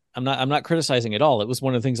loved it. I'm not criticizing at all. It was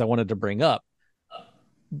one of the things I wanted to bring up.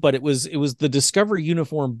 But it was the Discovery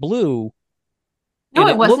uniform blue. No,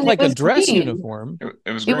 it wasn't. Looked like it was a dress green. uniform.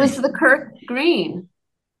 It was green. It was the Kirk green.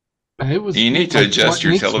 It was. You need to like adjust what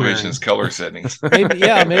your Nick's television's color settings. Maybe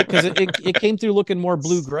because it came through looking more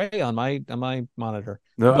blue gray on my monitor.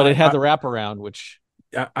 No, but it had the wraparound, which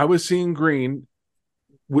I was seeing green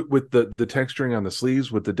with the texturing on the sleeves,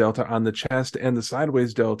 with the delta on the chest, and the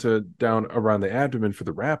sideways delta down around the abdomen for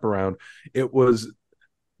the wraparound. It was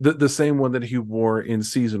the same one that he wore in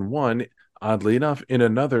season 1, oddly enough, in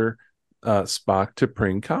another Spock to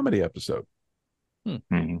Pring comedy episode.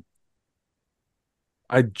 Mm-hmm.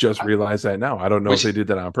 I just realized that now. I don't know if they did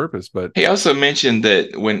that on purpose, but he also mentioned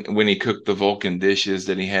that when he cooked the Vulcan dishes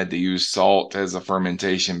that he had to use salt as a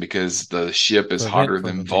fermentation because the ship is hotter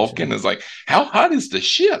than Vulcan. It's like, how hot is the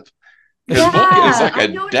ship? Because Vulcan is like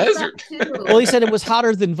a desert. Well, he said it was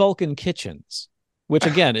hotter than Vulcan kitchens, which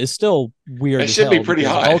again is still weird. It should be pretty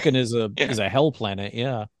hot. Vulcan is a hell planet.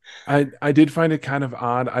 Yeah. I did find it kind of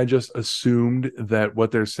odd. I just assumed that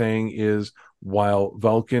what they're saying is while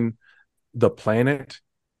Vulcan, the planet,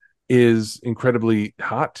 is incredibly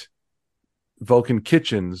hot, Vulcan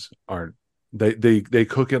kitchens aren't. They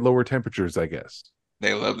cook at lower temperatures, I guess.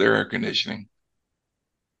 They love their air conditioning.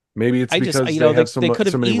 Maybe it's I because just, they they have could so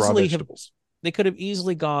have many raw easily vegetables. they could have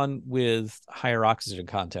easily gone with higher oxygen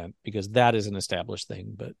content because that is an established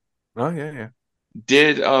thing. But Oh yeah.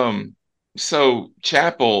 Did so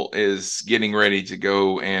Chapel is getting ready to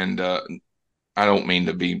go, and I don't mean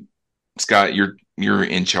to be Scott, you're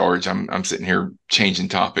in charge. I'm sitting here changing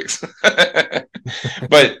topics.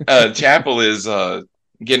 But Chapel is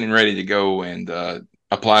getting ready to go and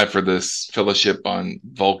apply for this fellowship on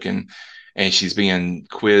Vulcan, and she's being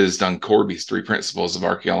quizzed on Corby's 3 principles of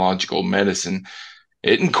archaeological medicine.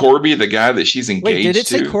 Isn't Corby the guy that she's engaged wait, did it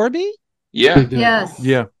to? say Corby? Yeah. Yes.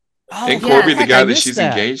 Yeah. Oh, Isn't Corby the heck, guy I that missed she's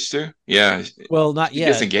that. engaged to? Yeah. Well, not She yet.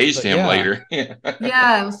 gets engaged but to him yeah. later.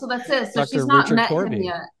 Yeah, so that's it. So Dr. she's not Richard met Corby. him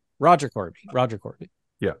yet. Roger Corby.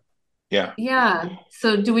 Yeah. Yeah.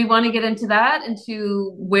 So do we want to get into that,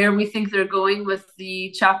 into where we think they're going with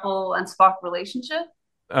the Chapel and Spock relationship?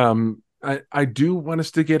 I do want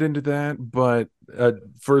us to get into that, but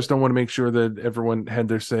first I want to make sure that everyone had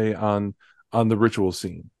their say on the ritual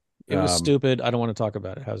scene. It was stupid. I don't want to talk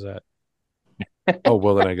about it. How's that? Oh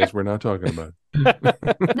well, then I guess we're not talking about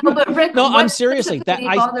it. No, but Rick, No, what I'm seriously that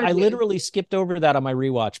specifically bothered I you? literally skipped over that on my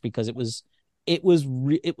rewatch because it was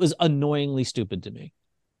annoyingly stupid to me.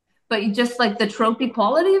 But you just like the tropey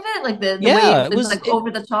quality of it, like the Yeah, way it it's was- like it- over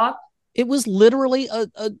the top. It was literally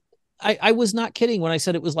I was not kidding when I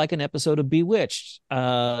said it was like an episode of Bewitched.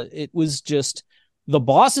 It was just the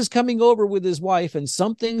boss is coming over with his wife and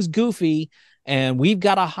something's goofy and we've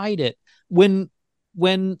got to hide it. When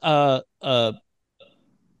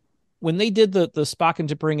they did the Spock and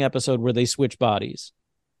T'Pring episode where they switch bodies,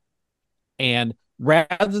 and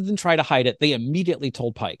rather than try to hide it, they immediately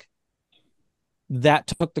told Pike. That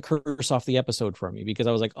took the curse off the episode for me because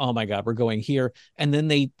I was like, oh my God, we're going here. And then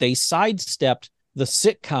they sidestepped the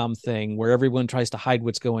sitcom thing where everyone tries to hide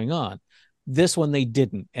what's going on. This one they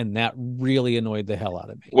didn't, and that really annoyed the hell out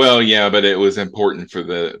of me. Well, yeah, but it was important for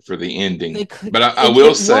the ending. They could- But I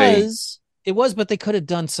will say, it was, but they could have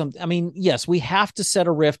done something. I mean, yes, we have to set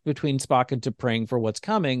a rift between Spock and T'Pring for what's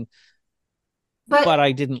coming, But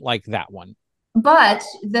I didn't like that one. but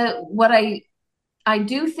what I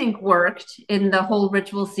do think worked in the whole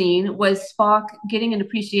ritual scene was Spock getting an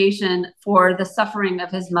appreciation for the suffering of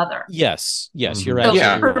his mother. Yes, you're So absolutely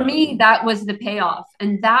Yeah. for right. me, that was the payoff.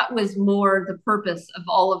 And that was more the purpose of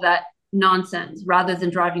all of that nonsense rather than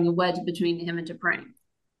driving a wedge between him and T'Pring.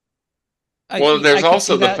 well, there's I could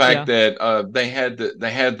also see the that, fact yeah. that they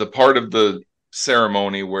had the part of the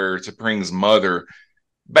ceremony where T'Pring's mother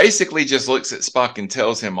basically just looks at Spock and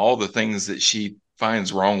tells him all the things that she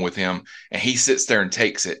finds wrong with him, and he sits there and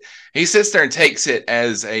takes it. He sits there and takes it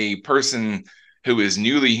as a person who is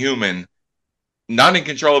newly human, not in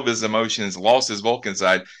control of his emotions, lost his Vulcan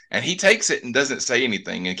side, and he takes it and doesn't say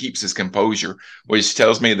anything and keeps his composure, which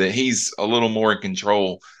tells me that he's a little more in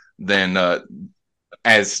control than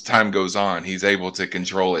as time goes on. He's able to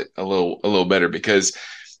control it a little better, because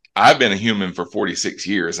I've been a human for 46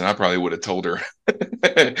 years and I probably would have told her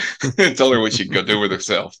what she could go do with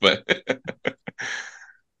herself. But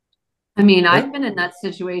I mean, I've been in that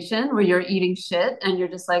situation where you're eating shit and you're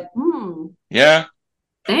just like, yeah,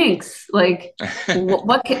 thanks. Like,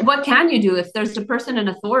 what can you do if there's a person in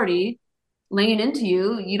authority laying into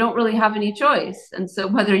you? You don't really have any choice, and so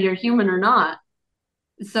whether you're human or not,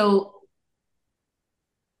 so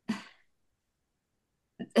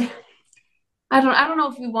I don't know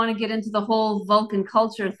if we want to get into the whole Vulcan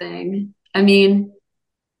culture thing. I mean,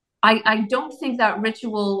 I don't think that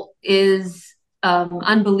ritual is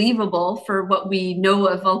unbelievable for what we know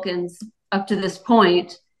of Vulcans up to this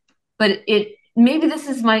point, but maybe this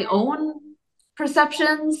is my own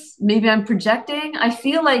perceptions. Maybe I'm projecting. I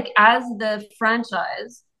feel like as the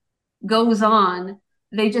franchise goes on,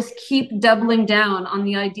 they just keep doubling down on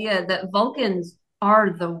the idea that Vulcans are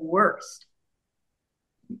the worst.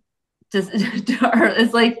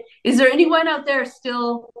 It's like, is there anyone out there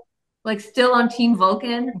still on Team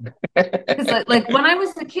Vulcan? Because like when I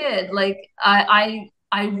was a kid, like I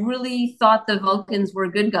really thought the Vulcans were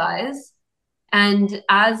good guys. And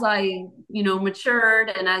as I, matured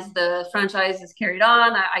and as the franchise is carried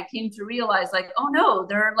on, I came to realize like, oh no,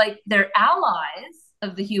 they're allies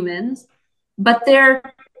of the humans, but they're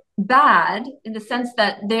bad in the sense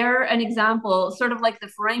that they're an example, sort of like the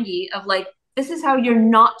Ferengi, of like, this is how you're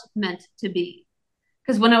not meant to be.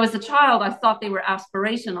 Because when I was a child, I thought they were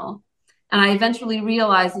aspirational. And I eventually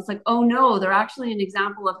realized it's like, oh no, they're actually an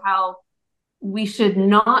example of how we should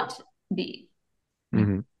not be.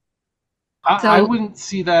 Mm-hmm. I wouldn't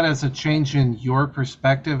see that as a change in your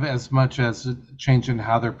perspective as much as a change in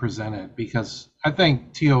how they're presented, because I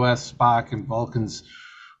think TOS, Spock, and Vulcans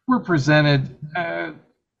were presented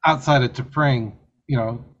outside of T'Pring,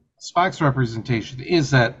 Spock's representation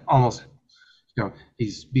is that almost,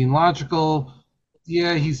 he's being logical.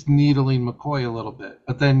 Yeah, he's needling McCoy a little bit,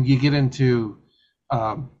 but then you get into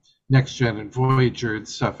Next Gen and Voyager and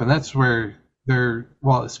stuff, and that's where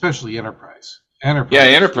especially Enterprise.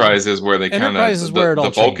 Enterprise is where they kind of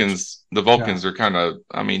the Vulcans. The Vulcans are kind of.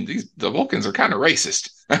 I mean, the Vulcans are kind of racist.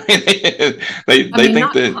 I mean, they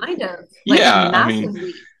think that kind of.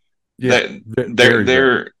 Massively.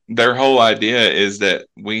 Their whole idea is that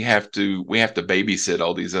we have to babysit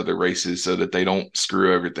all these other races so that they don't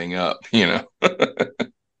screw everything up.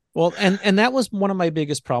 Well, and that was one of my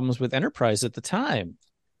biggest problems with Enterprise at the time.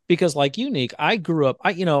 Because like Unique, I grew up,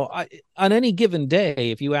 on any given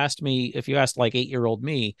day, if you asked like 8-year-old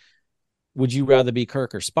me, would you rather be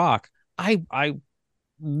Kirk or Spock? I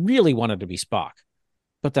really wanted to be Spock,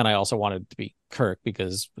 but then I also wanted to be Kirk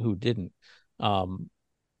because who didn't? But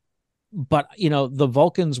the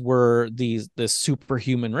Vulcans were this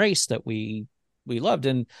superhuman race that we loved.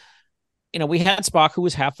 And, we had Spock who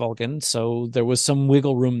was half Vulcan. So there was some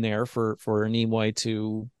wiggle room there for Nimoy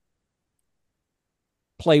to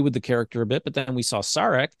play with the character a bit, but then we saw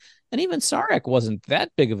Sarek, and even Sarek wasn't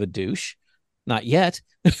that big of a douche, not yet.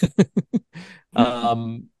 He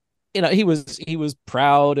was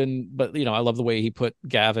proud, but I love the way he put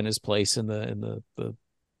Gav in his place in the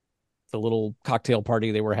little cocktail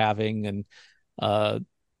party they were having, and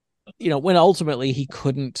when ultimately he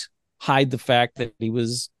couldn't hide the fact that he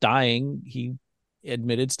was dying, he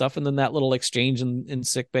admitted stuff, and then that little exchange in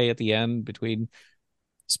sickbay at the end between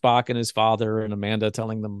Spock and his father, and Amanda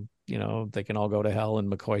telling them, they can all go to hell, and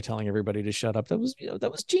McCoy telling everybody to shut up. That was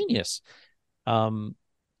genius. And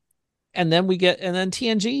then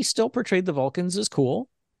TNG still portrayed the Vulcans as cool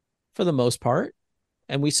for the most part.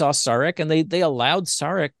 And we saw Sarek, and they allowed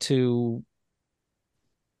Sarek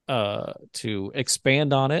to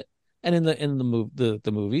expand on it. And in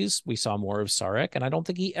the movies, we saw more of Sarek, and I don't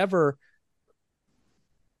think he ever,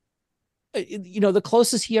 the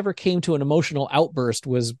closest he ever came to an emotional outburst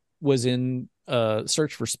was in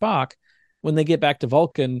Search for Spock, when they get back to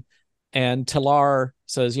Vulcan and Talar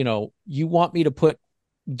says, you want me to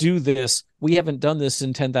do this. We haven't done this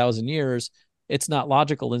in 10,000 years. It's not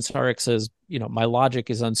logical. And Sarek says, my logic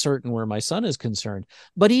is uncertain where my son is concerned.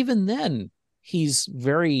 But even then, he's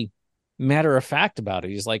very matter of fact about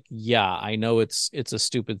it. He's like, yeah, I know it's a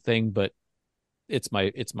stupid thing, but it's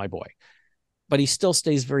my boy. But he still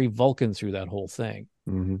stays very Vulcan through that whole thing.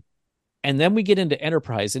 Mm-hmm. And then we get into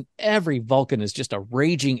Enterprise, and every Vulcan is just a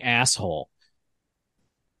raging asshole.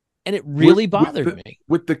 And it really bothered me.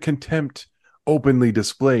 With the contempt openly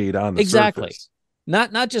displayed on the surface.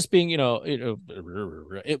 Not just being,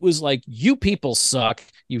 it was like, you people suck,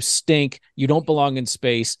 you stink, you don't belong in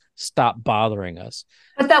space, stop bothering us.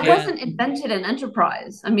 But that wasn't invented in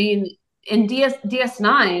Enterprise. I mean, in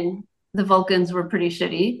DS9, the Vulcans were pretty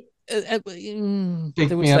shitty. There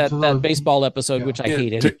was that baseball episode, which I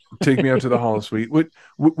hated. Take me out to the holosuite. Which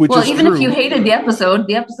even true. If you hated the episode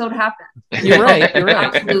happened. You're right.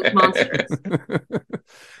 Absolute monsters.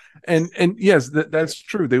 And yes, that's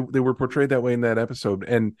true. They were portrayed that way in that episode.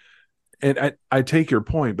 And I take your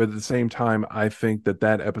point, but at the same time, I think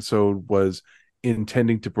that episode was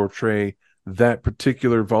intending to portray that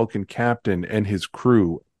particular Vulcan captain and his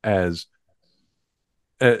crew as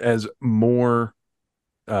more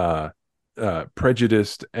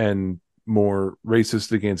prejudiced and more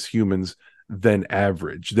racist against humans than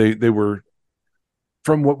average. They were,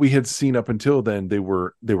 from what we had seen up until then, they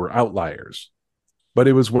were outliers. But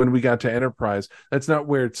it was when we got to Enterprise, that's not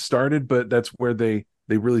where it started, but that's where they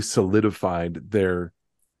really solidified their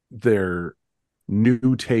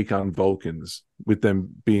new take on Vulcans, with them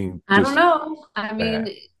being I don't know. I mean,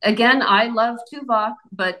 again, I love Tuvok,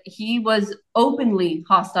 but he was openly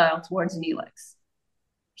hostile towards Neelix.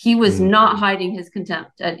 He was not hiding his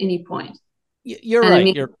contempt at any point. You're right. I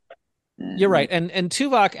mean, you're right. And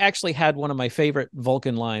Tuvok actually had one of my favorite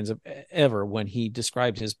Vulcan lines ever when he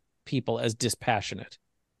described his people as dispassionate.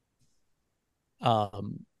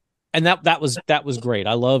 And that was great.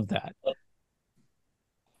 I love that.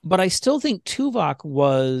 But I still think Tuvok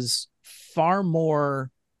was far more.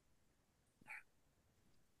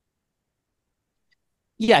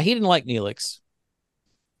 Yeah, he didn't like Neelix.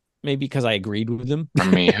 Maybe because I agreed with him. I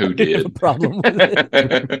mean, who did? A problem with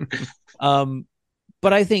it.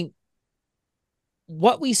 But I think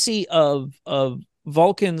what we see of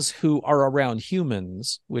Vulcans who are around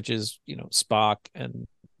humans, which is, Spock and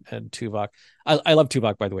Tuvok. I love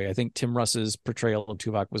Tuvok, by the way. I think Tim Russ's portrayal of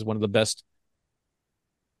Tuvok was one of the best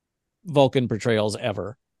Vulcan portrayals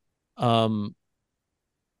ever.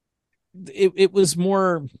 It was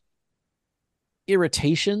more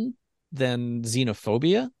irritation than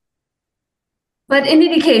xenophobia. But in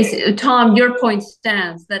any case, Tom, your point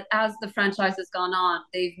stands that as the franchise has gone on,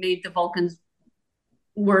 they've made the Vulcans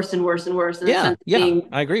worse and worse and worse in the sense of being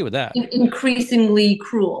I agree with that. Increasingly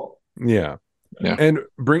cruel. Yeah. And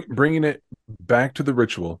bringing it back to the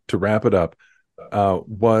ritual to wrap it up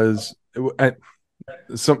was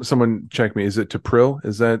someone check me. Is it T'Pril?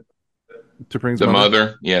 Is that T'Pring's the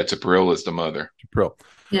mother? Yeah, T'Pril is the mother. T'Pril.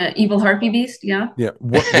 Yeah, evil harpy beast. Yeah. Yeah.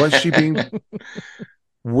 What was she being?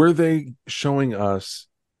 Were they showing us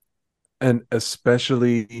an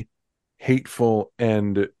especially hateful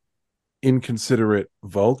and inconsiderate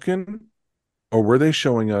Vulcan, or were they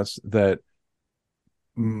showing us that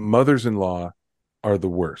mothers-in-law are the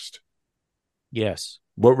worst? Yes.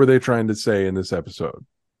 What were they trying to say in this episode?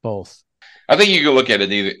 Both. I think you can look at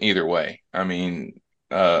it either way. I mean,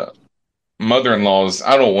 mother-in-laws,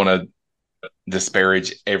 I don't want to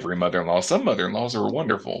disparage every mother-in-law. Some mother-in-laws are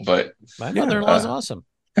wonderful, but my mother-in-law is awesome.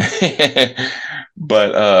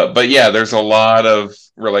 but yeah, there's a lot of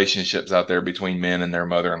relationships out there between men and their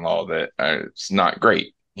mother-in-law that it's not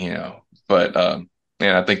great, but and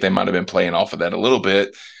I think they might have been playing off of that a little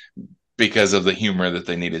bit because of the humor that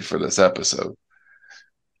they needed for this episode.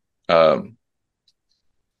 I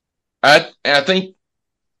think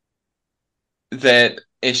that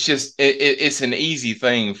it's just it's an easy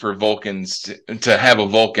thing for Vulcans to have a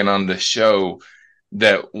Vulcan on the show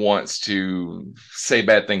that wants to say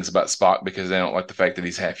bad things about Spock because they don't like the fact that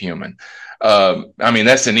he's half human. I mean,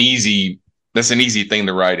 that's an easy thing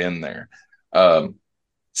to write in there.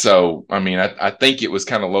 So, I mean, I think it was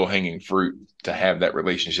kind of low hanging fruit to have that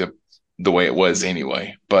relationship the way it was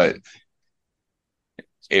anyway, but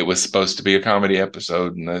it was supposed to be a comedy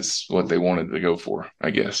episode, and that's what they wanted to go for,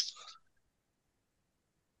 I guess.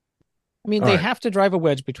 I mean, they have to drive a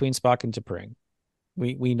wedge between Spock and T'Pring.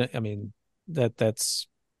 We know, I mean, that's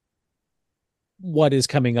what is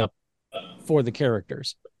coming up for the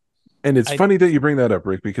characters. And it's funny that you bring that up,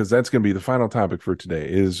 Rick, because that's going to be the final topic for today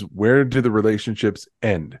is where do the relationships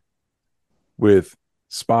end with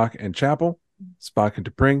Spock and Chapel, Spock and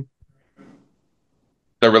T'Pring?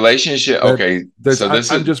 The relationship. Okay.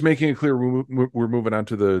 I'm just making it clear we're moving on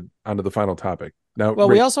to the final topic. Now, well,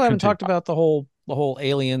 Rick, we also haven't talked about the whole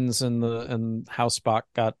aliens and how Spock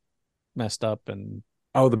got messed up and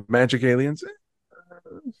the magic aliens.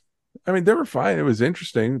 I mean, they were fine. It was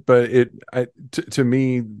interesting, but to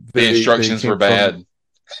me, the instructions were bad.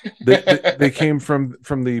 They came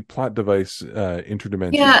from the plot device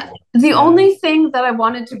interdimension. Yeah, the only thing that I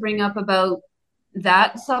wanted to bring up about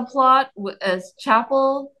that subplot as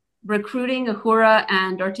Chapel recruiting Uhura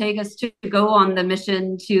and Ortegas to go on the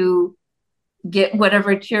mission to get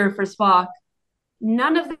whatever cure for Spock.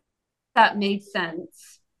 None of that made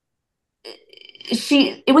sense.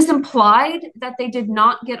 It was implied that they did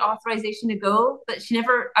not get authorization to go, but she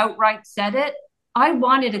never outright said it. I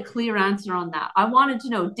wanted a clear answer on that. I wanted to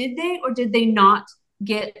know, did they or did they not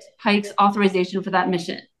get Pike's authorization for that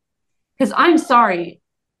mission? Because I'm sorry,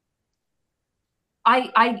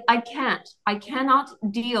 I cannot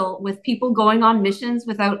deal with people going on missions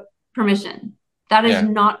without permission. That is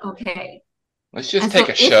not okay. Let's just take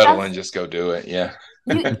a shuttle and just go do it. Yeah.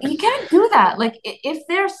 you can't do that. Like, if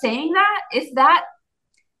they're saying that,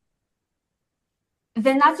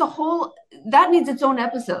 then that needs its own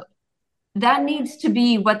episode. That needs to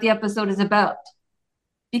be what the episode is about.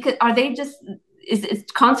 Because is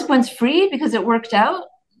it consequence free because it worked out?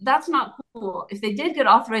 That's not cool. If they did get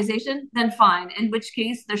authorization, then fine. In which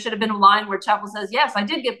case, there should have been a line where Chapel says, "Yes, I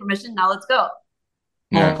did get permission. Now let's go."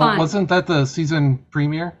 Yeah. Well, wasn't that the season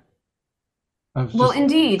premiere? Well,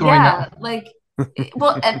 indeed, yeah. Like,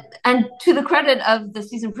 well, and to the credit of the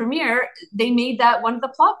season premiere, they made that one of the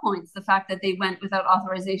plot points, the fact that they went without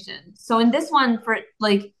authorization. So in this one,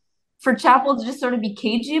 for Chapel to just sort of be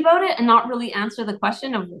cagey about it and not really answer the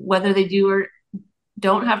question of whether they do or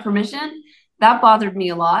don't have permission, that bothered me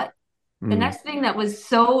a lot. The next thing that was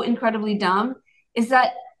so incredibly dumb is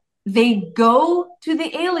that they go to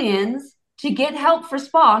the aliens to get help for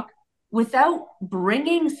Spock without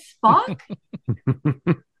bringing Spock.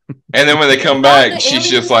 And then when they come back, she's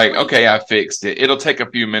just like, "Okay, I fixed it. It'll take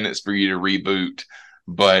a few minutes for you to reboot."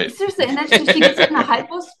 But seriously, and then she gets it in a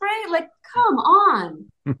hypo spray. Like, come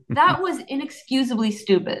on, that was inexcusably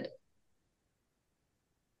stupid.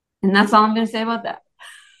 And that's all I'm going to say about that.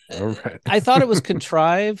 All right. I thought it was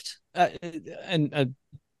contrived, and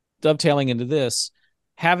dovetailing into this,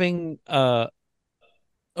 having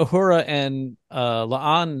Uhura and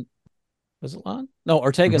La'an. Was it La'an? No,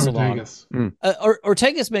 Ortegas along.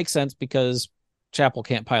 Ortegas makes sense because Chapel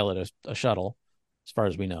can't pilot a shuttle, as far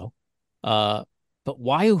as we know. But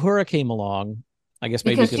why Uhura came along I guess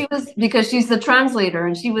maybe because she's the translator,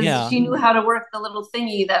 and she knew how to work the little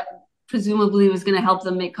thingy that presumably was going to help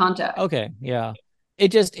them make contact. Okay, yeah.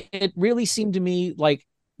 It really seemed to me like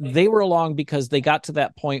they were along because they got to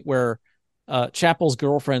that point where Chapel's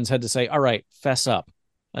girlfriends had to say, "All right, fess up,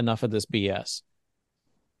 enough of this BS,"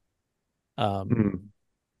 and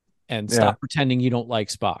stop pretending you don't like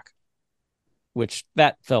Spock. Which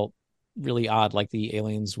that felt really odd, like the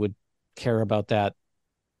aliens would care about that.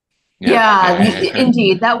 Yeah,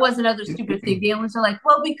 indeed. That was another stupid thing. The aliens are like,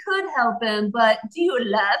 well, we could help him, but do you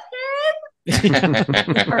love him?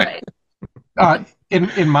 All right.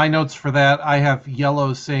 In my notes for that, I have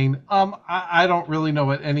yellow saying, I don't really know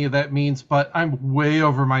what any of that means, but I'm way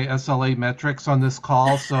over my SLA metrics on this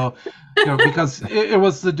call. So, because it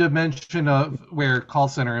was the dimension of where call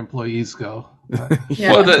center employees go.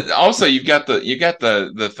 Yeah. Well, also you got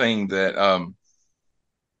the thing that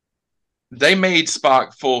they made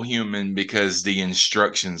Spock full human because the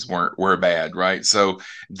instructions were bad, right? So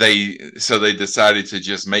they decided to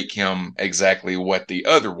just make him exactly what the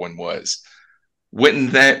other one was.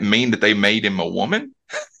 Wouldn't that mean that they made him a woman?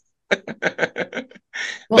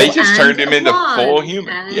 They just turned him into full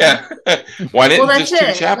human. Yeah. Why didn't just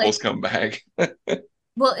two Chapels come back?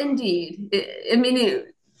 Well, indeed.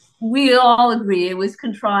 We all agree it was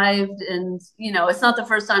contrived, and it's not the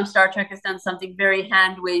first time Star Trek has done something very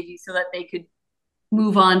hand wavy so that they could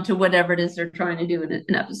move on to whatever it is they're trying to do in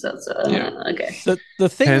an episode. So okay. The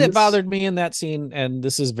thing that bothered me in that scene, and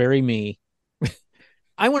this is very me,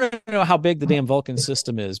 I want to know how big the damn Vulcan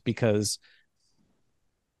system is, because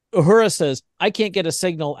Uhura says I can't get a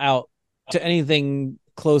signal out to anything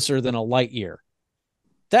closer than a light year.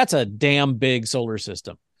 That's a damn big solar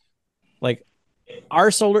system. Like,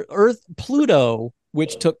 our solar Earth, Pluto,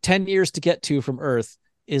 which took 10 years to get to from Earth,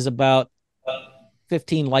 is about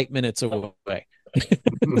 15 light minutes away.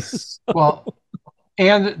 Well,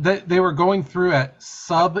 and they were going through at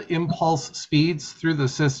sub-impulse speeds through the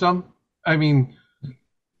system. I mean,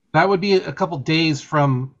 that would be a couple days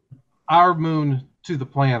from our moon to the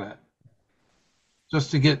planet.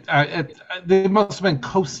 Just to get, they must have been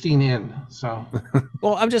coasting in. So,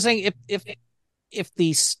 well, I'm just saying if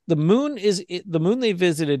the moon they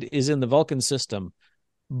visited is in the Vulcan system,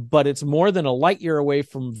 but it's more than a light year away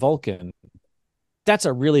from Vulcan, that's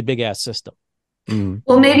a really big ass system.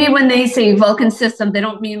 Well, maybe when they say Vulcan system, they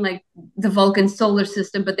don't mean like the Vulcan solar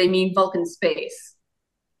system, but they mean Vulcan space.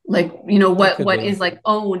 Like, what is like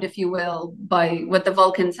owned, if you will, by what the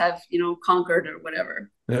Vulcans have, conquered or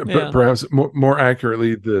whatever. But perhaps more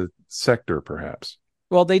accurately, the sector, perhaps.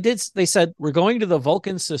 Well, they said we're going to the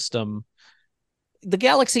Vulcan system. The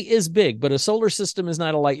galaxy is big, but a solar system is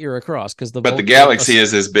not a light year across, but the galaxy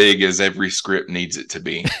is as big as every script needs it to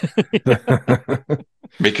be.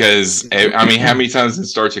 Because I mean, how many times in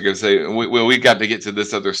Star Trek I say, "Well, we got to get to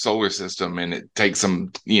this other solar system, and it takes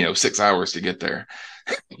them, 6 hours to get there,"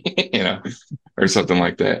 or something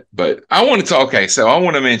like that. But I want to talk. Okay, so I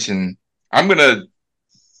want to mention. I'm going to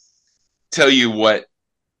tell you what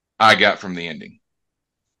I got from the ending.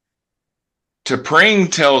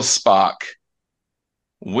 T'Pring tells Spock,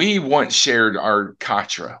 we once shared our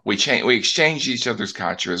katra. We exchanged each other's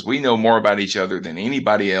katras. We know more about each other than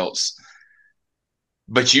anybody else.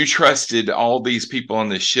 But you trusted all these people on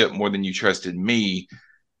this ship more than you trusted me.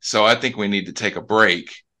 So I think we need to take a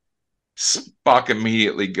break. Spock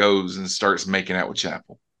immediately goes and starts making out with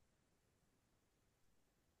Chapel.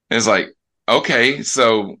 And it's like, okay,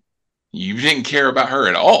 so you didn't care about her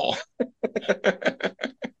at all.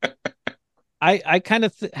 I kind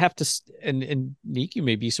of have to, and Nick, you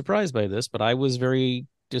may be surprised by this, but I was very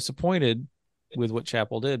disappointed with what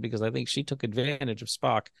Chapel did, because I think she took advantage of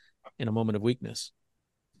Spock in a moment of weakness.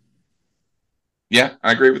 Yeah,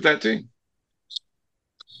 I agree with that too.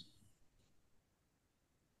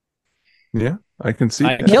 Yeah, I can see.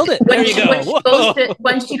 I killed it. There you go.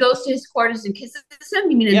 When she goes to his quarters and kisses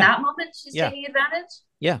him, you mean in that moment she's taking advantage?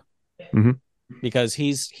 Yeah. Mm-hmm. Because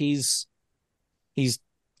he's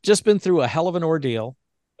just been through a hell of an ordeal,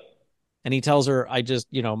 and he tells her, I just,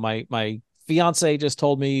 my fiance just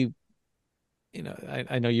told me,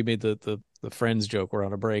 I know you made the friends joke, we're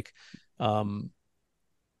on a break.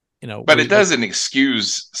 But it doesn't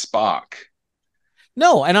excuse Spock.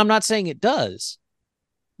 No, and I'm not saying it does,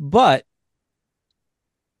 but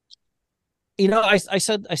I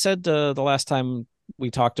said the last time we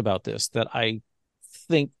talked about this, that I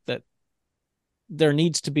think that there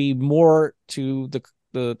needs to be more to the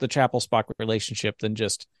Chapel Spock relationship than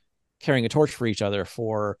just carrying a torch for each other,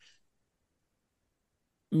 for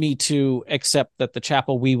me to accept that the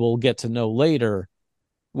Chapel we will get to know later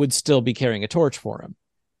would still be carrying a torch for him.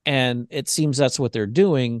 And it seems that's what they're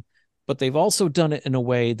doing. but they've also done it in a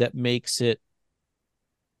way that makes it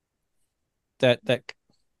that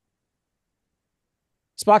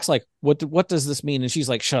Spock's like, what does this mean? And she's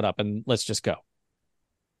like, shut up and let's just go.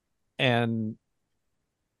 And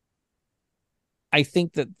I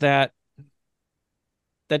think that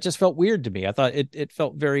just felt weird to me. I thought it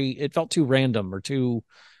felt too random or too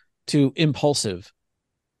impulsive.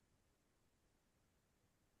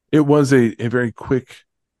 It was a very quick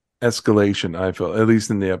escalation, I felt, at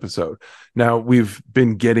least in the episode. Now we've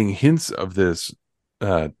been getting hints of this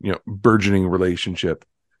burgeoning relationship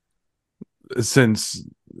since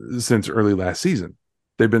early last season.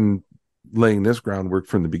 They've been laying this groundwork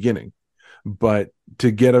from the beginning. But to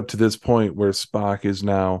get up to this point where Spock is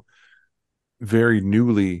now very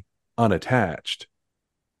newly unattached,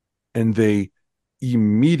 and they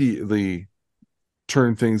immediately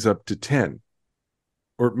turn things up to 10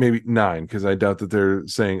 or maybe 9, because I doubt that they're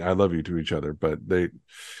saying I love you to each other, but they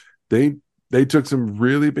took some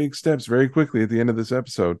really big steps very quickly at the end of this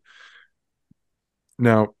episode.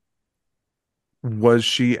 Now, was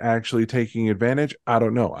she actually taking advantage? I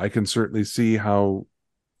don't know. I can certainly see how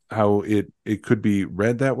it could be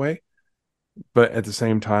read that way, but at the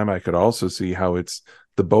same time I could also see how it's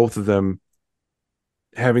the both of them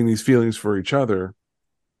having these feelings for each other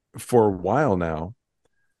for a while now.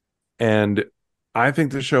 And I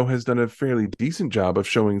think the show has done a fairly decent job of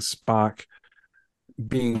showing Spock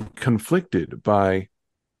being conflicted by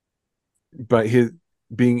his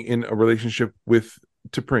being in a relationship with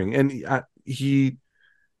T'Pring, and he's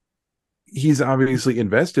obviously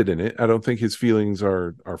invested in it. I don't think his feelings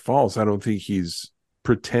are false. I don't think he's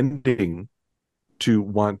pretending to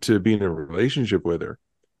want to be in a relationship with her,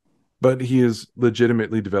 but he is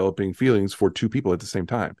legitimately developing feelings for two people at the same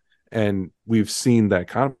time. And we've seen that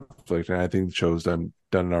conflict, and I think the show's done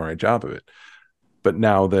an all right job of it. But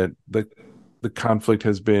now that the conflict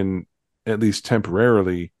has been at least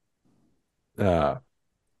temporarily kind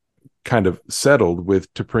of settled,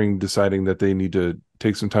 with T'Pring deciding that they need to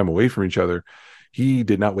take some time away from each other, he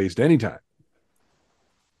did not waste any time.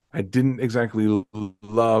 I didn't exactly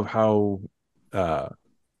love how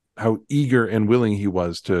eager and willing he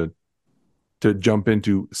was to jump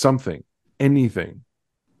into anything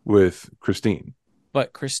with Christine.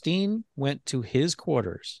 But Christine went to his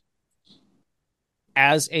quarters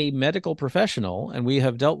as a medical professional, and we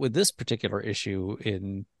have dealt with this particular issue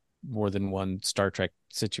in more than one Star Trek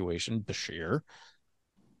situation, Bashir.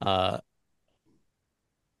 I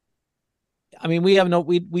mean, we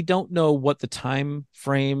don't know what the time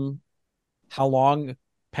frame, how long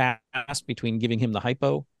passed between giving him the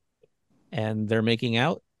hypo and they're making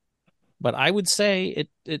out. But I would say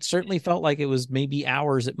it certainly felt like it was maybe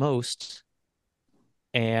hours at most.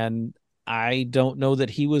 And I don't know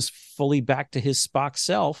that he was fully back to his Spock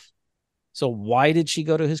self. So why did she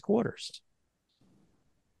go to his quarters?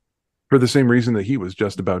 For the same reason that he was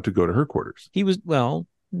just about to go to her quarters. He was, well,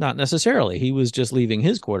 not necessarily. He was just leaving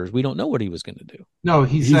his quarters. We don't know what he was going to do. No,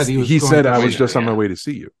 he said he said I was just on my way to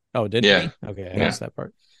see you. Oh, did he? Okay, I missed that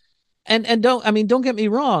part. And don't get me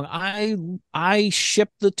wrong. I ship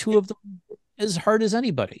the two of them as hard as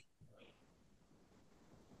anybody.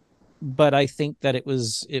 But I think that it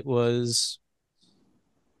was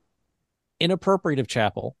inappropriate of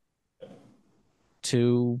Chapel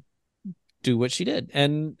to do what she did.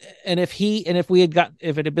 And if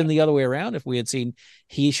it had been the other way around, if we had seen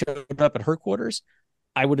he showed up at her quarters,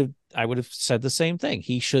 I would have said the same thing.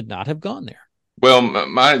 He should not have gone there.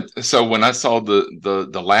 Well, so when I saw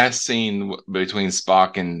the last scene between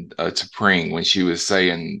Spock and T'Pring, when she was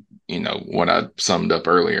saying, what I summed up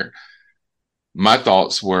earlier, my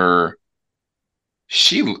thoughts were,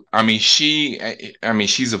 she's a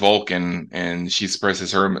Vulcan and she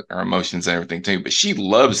expresses her emotions and everything too, but she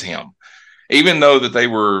loves him, even though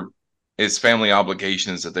that it's family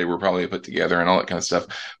obligations that they were probably put together and all that kind of stuff.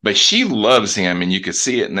 But she loves him, and you could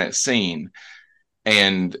see it in that scene.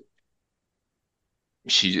 And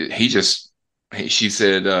she said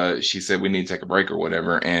we need to take a break or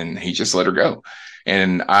whatever, and he just let her go.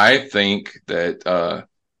 And I think that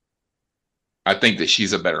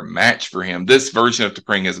she's a better match for him. This version of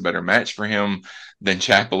T'Pring is a better match for him than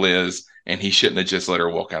Chapel is, and he shouldn't have just let her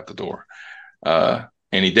walk out the door.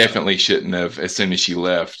 And he definitely shouldn't have, as soon as she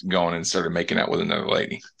left, gone and started making out with another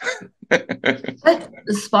lady. But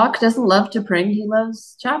Spock doesn't love T'Pring; he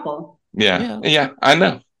loves Chapel. Yeah, I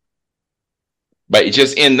know. But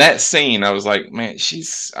just in that scene, I was like, man, she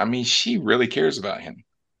really cares about him,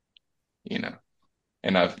 And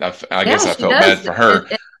I guess I felt bad for her.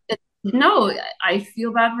 No, I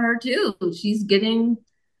feel bad for her too. She's getting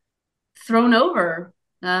thrown over,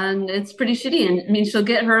 and it's pretty shitty. And I mean, she'll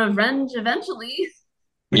get her revenge eventually.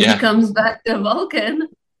 when he Yeah. comes back to Vulcan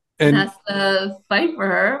and And has to fight for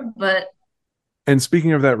her. But and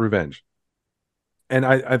speaking of that revenge, and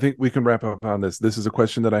I think we can wrap up on this. This is a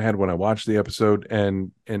question that I had when I watched the episode,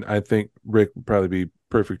 and I think Rick would probably be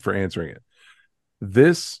perfect for answering it.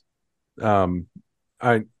 This,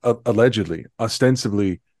 I allegedly,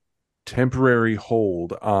 ostensibly, temporary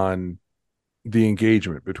hold on the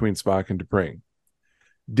engagement between Spock and T'Pring.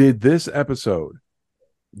 Did this episode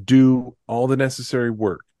do all the necessary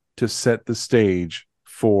work to set the stage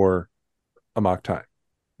for Amok Time?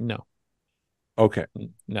 No, Okay.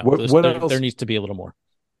 no. What There else? needs to be a little more.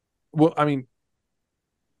 Well, I mean,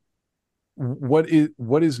 what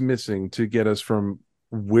is missing to get us from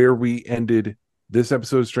where we ended this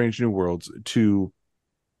episode of Strange New Worlds to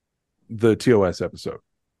the TOS episode?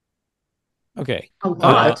 Okay. a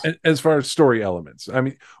lot. As far as story elements, I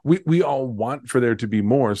mean, we all want for there to be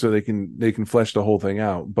more so they can flesh the whole thing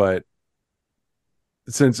out. But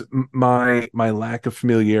since my lack of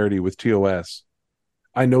familiarity with TOS,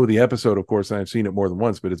 I know the episode, of course, and I've seen it more than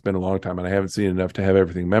once, but it's been a long time and I haven't seen enough to have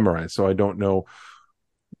everything memorized. So I don't know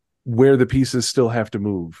where the pieces still have to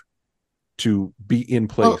move to be in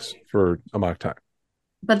place for Amok Time.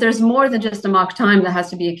 But there's more than just Amok Time that has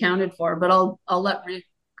to be accounted for. But I'll let Rick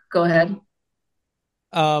go ahead.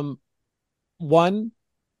 One,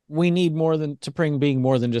 we need more than T'Pring being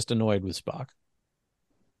more than just annoyed with Spock.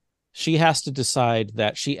 She has to decide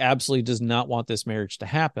that she absolutely does not want this marriage to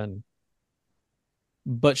happen,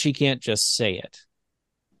 but she can't just say it.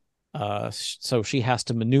 So she has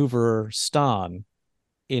to maneuver Stan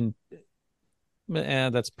in.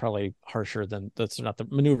 That's probably harsher than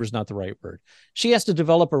maneuver's not the right word. She has to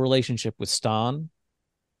develop a relationship with Stan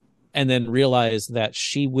and then realize that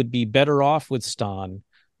she would be better off with Stan,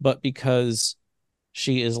 but because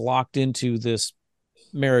she is locked into this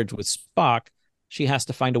marriage with Spock, she has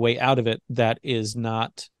to find a way out of it that is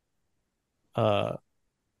not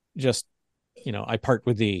just, I part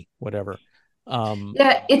with thee, whatever.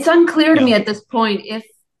 Yeah, it's unclear to me at this point if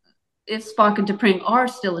Spock and T'Pring are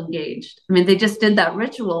still engaged. I mean, they just did that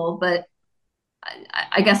ritual, but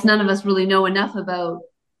I guess none of us really know enough about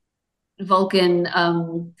Vulcan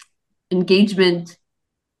engagement,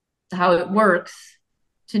 how it works,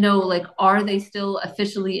 to know, like, are they still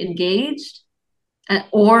officially engaged,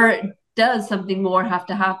 or does something more have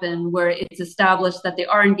to happen where it's established that they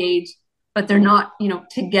are engaged, but they're not,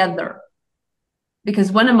 together?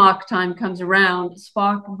 Because when Amok Time comes around,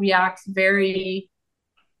 Spock reacts very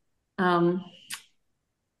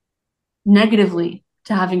negatively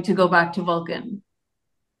to having to go back to Vulcan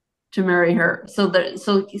to marry her. So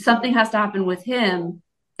something has to happen with him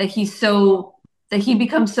that he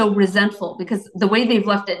becomes so resentful, because the way they've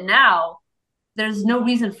left it now, there's no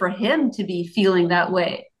reason for him to be feeling that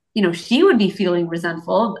way. She would be feeling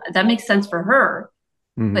resentful. That makes sense for her.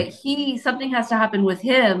 Mm-hmm. But something has to happen with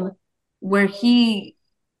him where he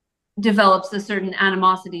develops a certain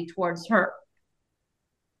animosity towards her.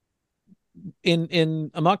 In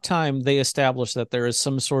Amok Time, they establish that there is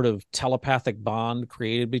some sort of telepathic bond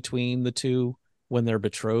created between the two when they're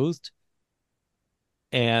betrothed.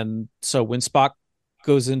 And so when Spock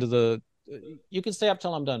goes into you can stay up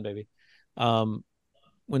till I'm done, baby.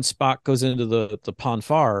 When Spock goes into the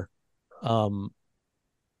Ponfar,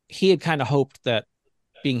 he had kind of hoped that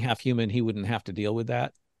being half human, he wouldn't have to deal with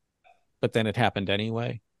that. But then it happened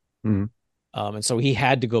anyway. Mm-hmm. And so he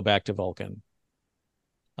had to go back to Vulcan.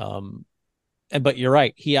 But you're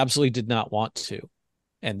right, he absolutely did not want to.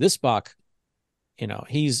 And this Spock,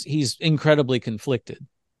 he's incredibly conflicted.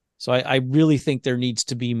 So I really think there needs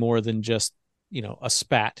to be more than just, a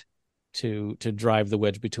spat to drive the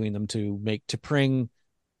wedge between them, to make T'Pring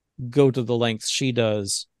go to the lengths she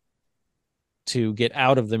does to get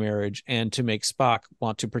out of the marriage, and to make Spock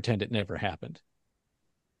want to pretend it never happened.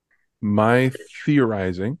 My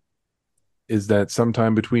theorizing is that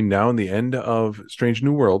sometime between now and the end of Strange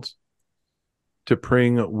New Worlds,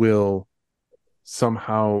 T'Pring will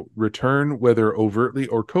somehow return, whether overtly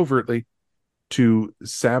or covertly, to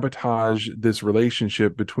sabotage this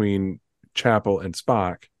relationship between Chapel and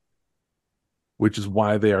Spock, which is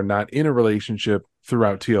why they are not in a relationship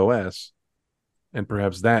throughout TOS. And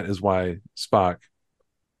perhaps that is why Spock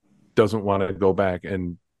doesn't want to go back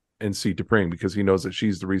and see T'Pring, because he knows that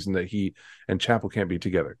she's the reason that he and Chapel can't be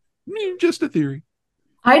together. Just a theory.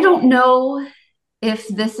 I don't know if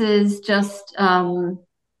this is just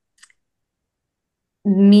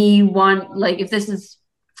if this is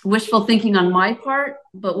wishful thinking on my part,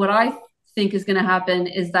 but what I think is going to happen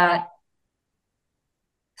is that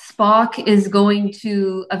Spock is going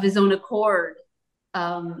to, of his own accord,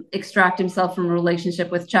 extract himself from a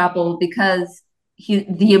relationship with Chapel, because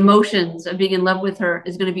the emotions of being in love with her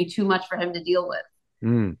is going to be too much for him to deal with.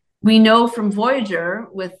 Mm. We know from Voyager,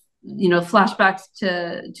 with flashbacks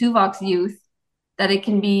to Tuvok's youth, that it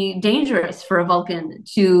can be dangerous for a Vulcan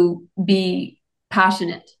to be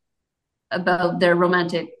passionate about their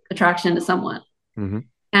romantic attraction to someone. Mm-hmm.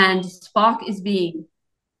 And Spock is being,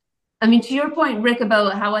 I mean, to your point, Rick,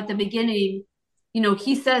 about how at the beginning,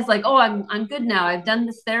 he says like, "Oh, I'm good now. I've done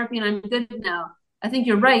this therapy and I'm good now." I think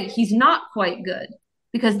you're right. He's not quite good,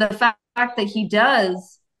 because the fact that he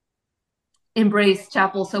does embrace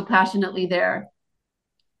Chapel so passionately there,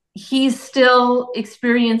 he's still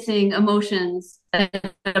experiencing emotions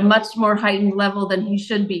at a much more heightened level than he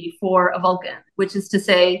should be for a Vulcan, which is to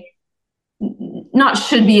say, not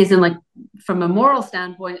should be as in like from a moral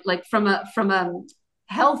standpoint, like from a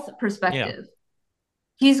health perspective. Yeah.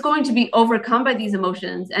 He's going to be overcome by these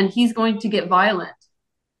emotions and he's going to get violent.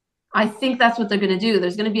 I think that's what they're going to do.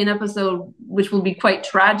 There's going to be an episode which will be quite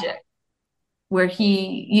tragic, where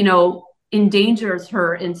he, endangers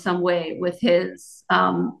her in some way with his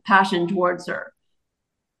passion towards her.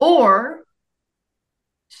 Or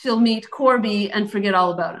she'll meet Corby and forget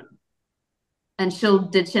all about him, and she'll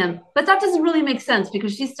ditch him. But that doesn't really make sense,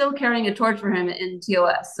 because she's still carrying a torch for him in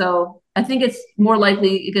TOS. So I think it's more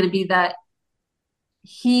likely going to be that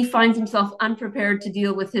he finds himself unprepared to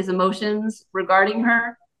deal with his emotions regarding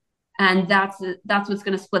her. And that's what's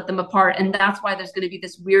going to split them apart. And that's why there's going to be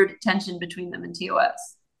this weird tension between them in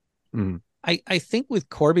TOS. Mm. I think with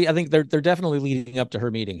Corby, I think they're definitely leading up to her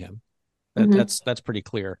meeting him. That's pretty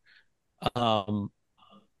clear. I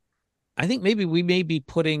think maybe we may be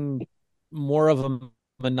putting more of a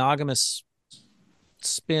monogamous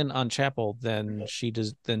spin on Chapel than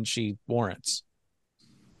she warrants.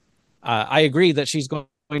 I agree that she's going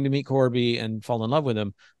to meet Corby and fall in love with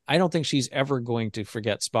him. I don't think she's ever going to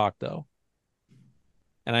forget Spock, though.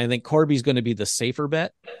 And I think Corby's going to be the safer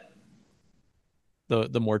bet.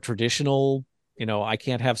 The more traditional, I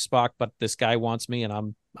can't have Spock, but this guy wants me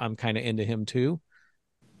and I'm kind of into him too.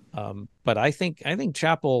 But I think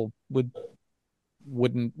Chapel would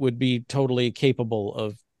be totally capable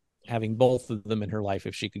of having both of them in her life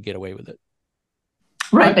if she could get away with it.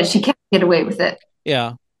 Right, but she can't get away with it.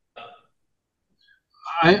 Yeah.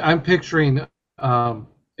 I'm picturing, and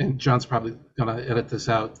John's probably going to edit this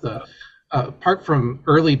out, the part from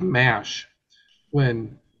early MASH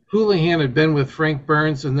when Houlihan had been with Frank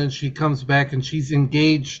Burns, and then she comes back and she's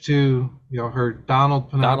engaged to, her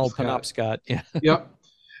Donald Penobscot. Yeah. Yep.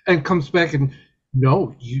 And comes back and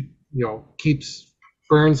keeps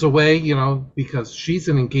Burns away, because she's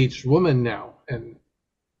an engaged woman now. And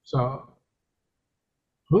so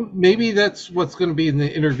maybe that's what's going to be in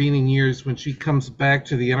the intervening years when she comes back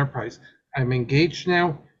to the Enterprise. I'm engaged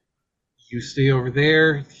now. You stay over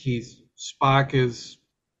there. Spock is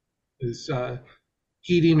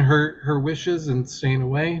heeding her wishes and staying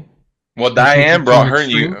away. Well, Diane brought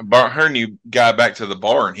her new guy back to the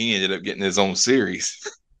bar, and he ended up getting his own series.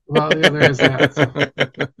 Well, yeah, there is that. So.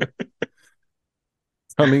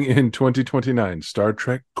 Coming in 2029, Star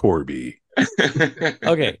Trek Corby.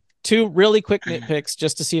 Okay, 2 really quick nitpicks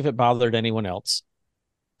just to see if it bothered anyone else.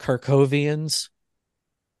 Kirkovians.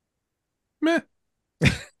 Meh.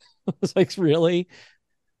 It's like, really?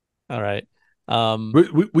 All right.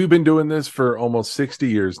 We've been doing this for almost 60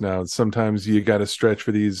 years now. Sometimes you got to stretch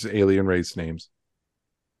for these alien race names.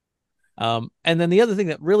 And then the other thing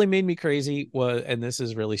that really made me crazy was, and this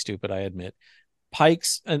is really stupid, I admit,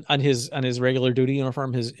 Pike's on his regular duty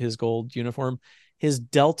uniform, his gold uniform, his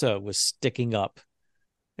delta was sticking up.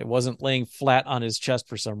 It wasn't laying flat on his chest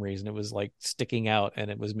for some reason. It was like sticking out, and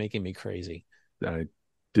it was making me crazy. I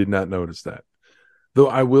did not notice that. Though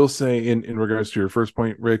I will say, in regards to your first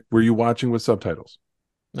point, Rick, were you watching with subtitles?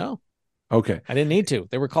 No. Okay. I didn't need to.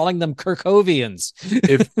 They were calling them Kirkovians.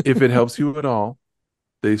 if it helps you at all,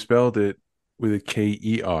 they spelled it with a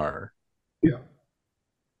K-E-R. Yeah.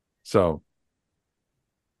 So,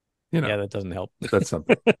 yeah, that doesn't help. That's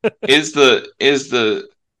something. Is the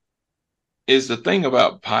thing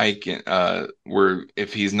about Pike, where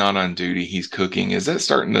if he's not on duty, he's cooking, is that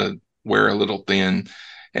starting to wear a little thin?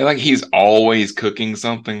 And like he's always cooking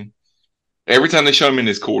something. Every time they show him in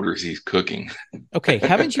his quarters, he's cooking. Okay,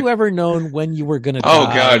 haven't you ever known when you were going to die? Oh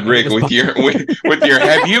God, Rick, with your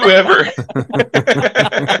have you ever?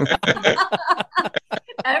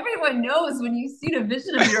 Everyone knows when you see a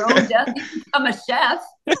vision of your own death, you become a chef.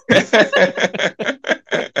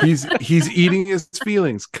 He's eating his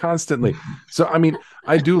feelings constantly. So I mean,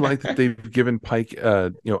 I do like that they've given Pike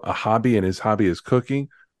a hobby, and his hobby is cooking.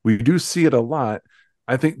 We do see it a lot.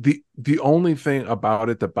 I think the only thing about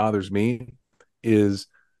it that bothers me is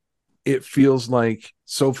it feels like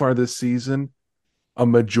so far this season a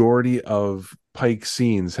majority of Pike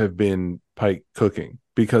scenes have been Pike cooking,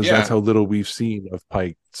 because Yeah. that's how little we've seen of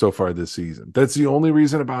Pike so far this season. That's the only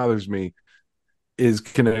reason it bothers me, is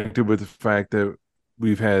connected with the fact that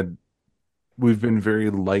we've been very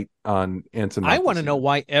light on Antonoff. I want to know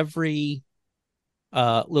why every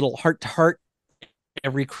little heart to heart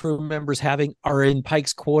every crew member's having are in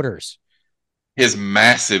Pike's quarters. His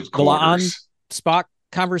massive The La'an quarters. Spock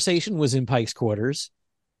conversation was in Pike's quarters.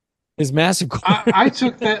 His massive quarters. I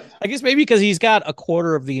took that. I guess maybe because he's got a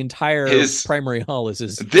quarter of the entire His- primary hull as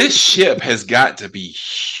his. This ship has got to be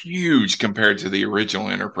huge compared to the original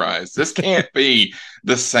Enterprise. This can't be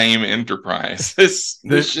the same Enterprise. This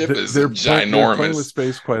ship is they're playing with ginormous.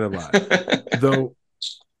 space quite a lot. Though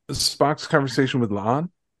Spock's conversation with La'an,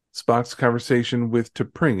 Spock's conversation with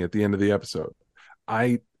T'Pring at the end of the episode,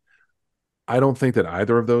 I don't think that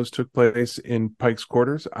either of those took place in Pike's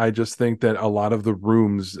quarters. I just think that a lot of the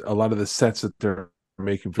rooms, a lot of the sets that they're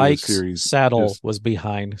making for Pike's the series, saddle was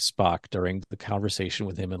behind Spock during the conversation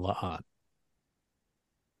with him and La'an.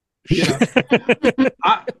 Yeah.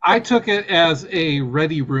 I took it as a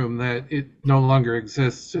ready room that it no longer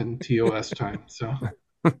exists in TOS time. So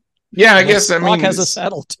Yeah, I guess. I Spock mean, has a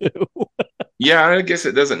saddle too. yeah, I guess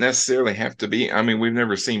it doesn't necessarily have to be. I mean, we've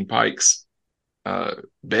never seen Pike's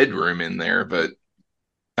bedroom in there, but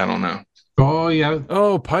I don't know. oh yeah,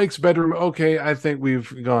 Oh, Pike's bedroom. Okay, I think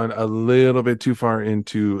we've gone a little bit too far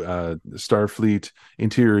into Starfleet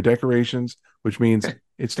interior decorations, which means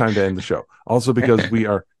it's time to end the show. Also, because we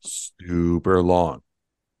are super long.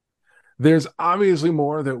 There's obviously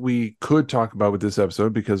more that we could talk about with this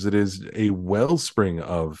episode, because it is a wellspring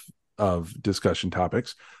of discussion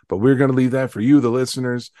topics, but we're going to leave that for you, the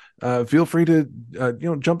listeners. Feel free to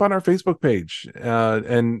jump on our Facebook page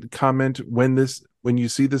and comment when you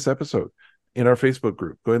see this episode in our Facebook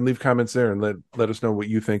group. Go ahead and leave comments there and let us know what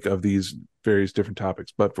you think of these various different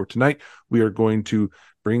topics. But for tonight, we are going to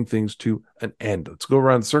bring things to an end. Let's go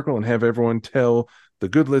around the circle and have everyone tell the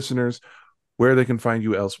good listeners where they can find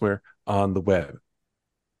you elsewhere on the web.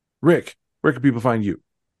 Rick, where can people find you?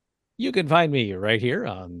 You can find me right here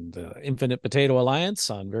on the Infinite Potato Alliance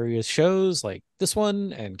on various shows like this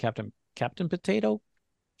one and Captain Potato,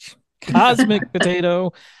 Cosmic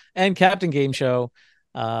Potato, and Captain Game Show.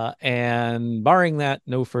 And barring that,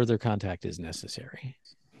 no further contact is necessary.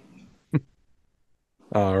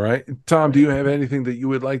 All right. Tom, do you have anything that you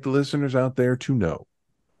would like the listeners out there to know?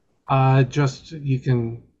 just you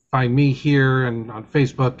can find me here and on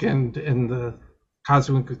Facebook and in the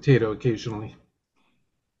Cosmic Potato occasionally.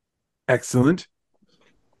 Excellent.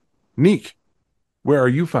 Neek, where are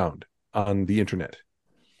you found on the internet?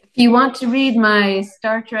 If you want to read my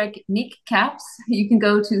Star Trek Neek caps, you can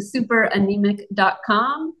go to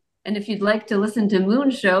superanemic.com. And if you'd like to listen to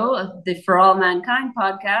Moon Show, the For All Mankind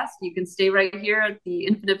podcast, you can stay right here at the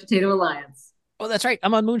Infinite Potato Alliance. Oh, that's right.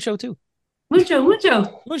 I'm on Moon Show too. Moon Show, Moon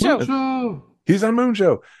Show. Moon Show. Woo-hoo! He's on Moon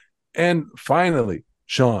Show. And finally,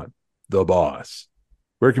 Sean, the boss.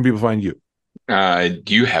 Where can people find you?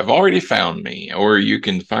 You have already found me, or you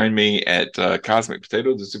can find me at Cosmic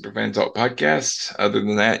Potato, the Superfan Talk podcast. Other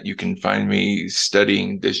than that, you can find me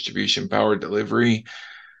studying distribution power delivery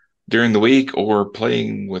during the week or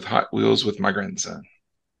playing with Hot Wheels with my grandson.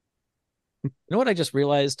 You know what I just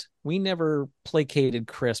realized? We never placated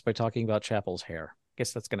Chris by talking about Chapel's hair.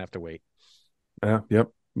 Guess that's gonna have to wait. Yep.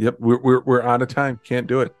 We're out of time. Can't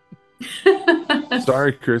do it.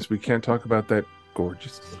 Sorry, Chris. We can't talk about that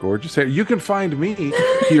gorgeous hair. You can find me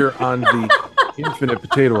here on the Infinite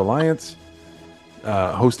Potato Alliance,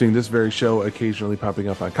 hosting this very show, occasionally popping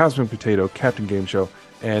up on Cosmic Potato, Captain Game Show,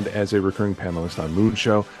 and as a recurring panelist on Moon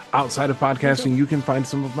Show. Outside of podcasting, you can find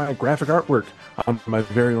some of my graphic artwork on my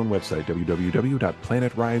very own website,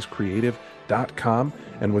 www.planetrisecreative.com.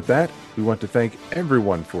 And with that, we want to thank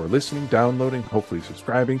everyone for listening, downloading, hopefully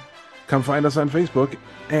subscribing. Come find us on Facebook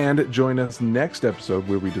and join us next episode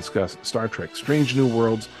where we discuss Star Trek Strange New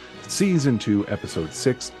Worlds, Season 2, Episode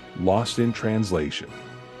 6, Lost in Translation.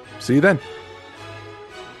 See you then.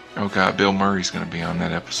 Oh, God, Bill Murray's going to be on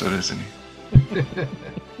that episode, isn't he?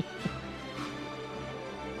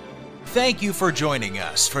 Thank you for joining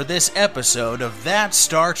us for this episode of That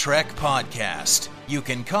Star Trek Podcast. You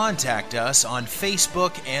can contact us on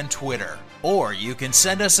Facebook and Twitter, or you can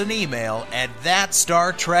send us an email at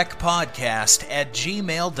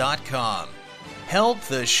thatstartrekpodcast@gmail.com. Help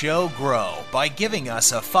the show grow by giving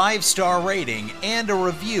us a 5-star rating and a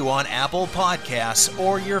review on Apple Podcasts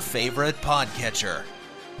or your favorite podcatcher.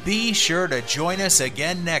 Be sure to join us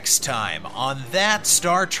again next time on That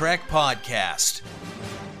Star Trek Podcast.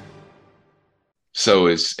 So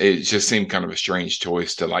it just seemed kind of a strange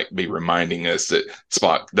choice to like be reminding us that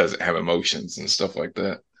Spock doesn't have emotions and stuff like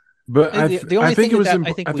that. But The only I think thing it was that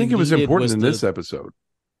I think I we think it was needed important was in the- this episode.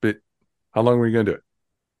 But how long were you going to do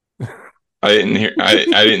it? I didn't hear. I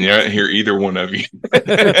didn't hear either one of you.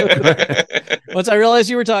 Once I realized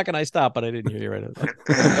you were talking, I stopped, but I didn't hear you right.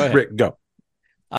 Go ahead. Rick, go.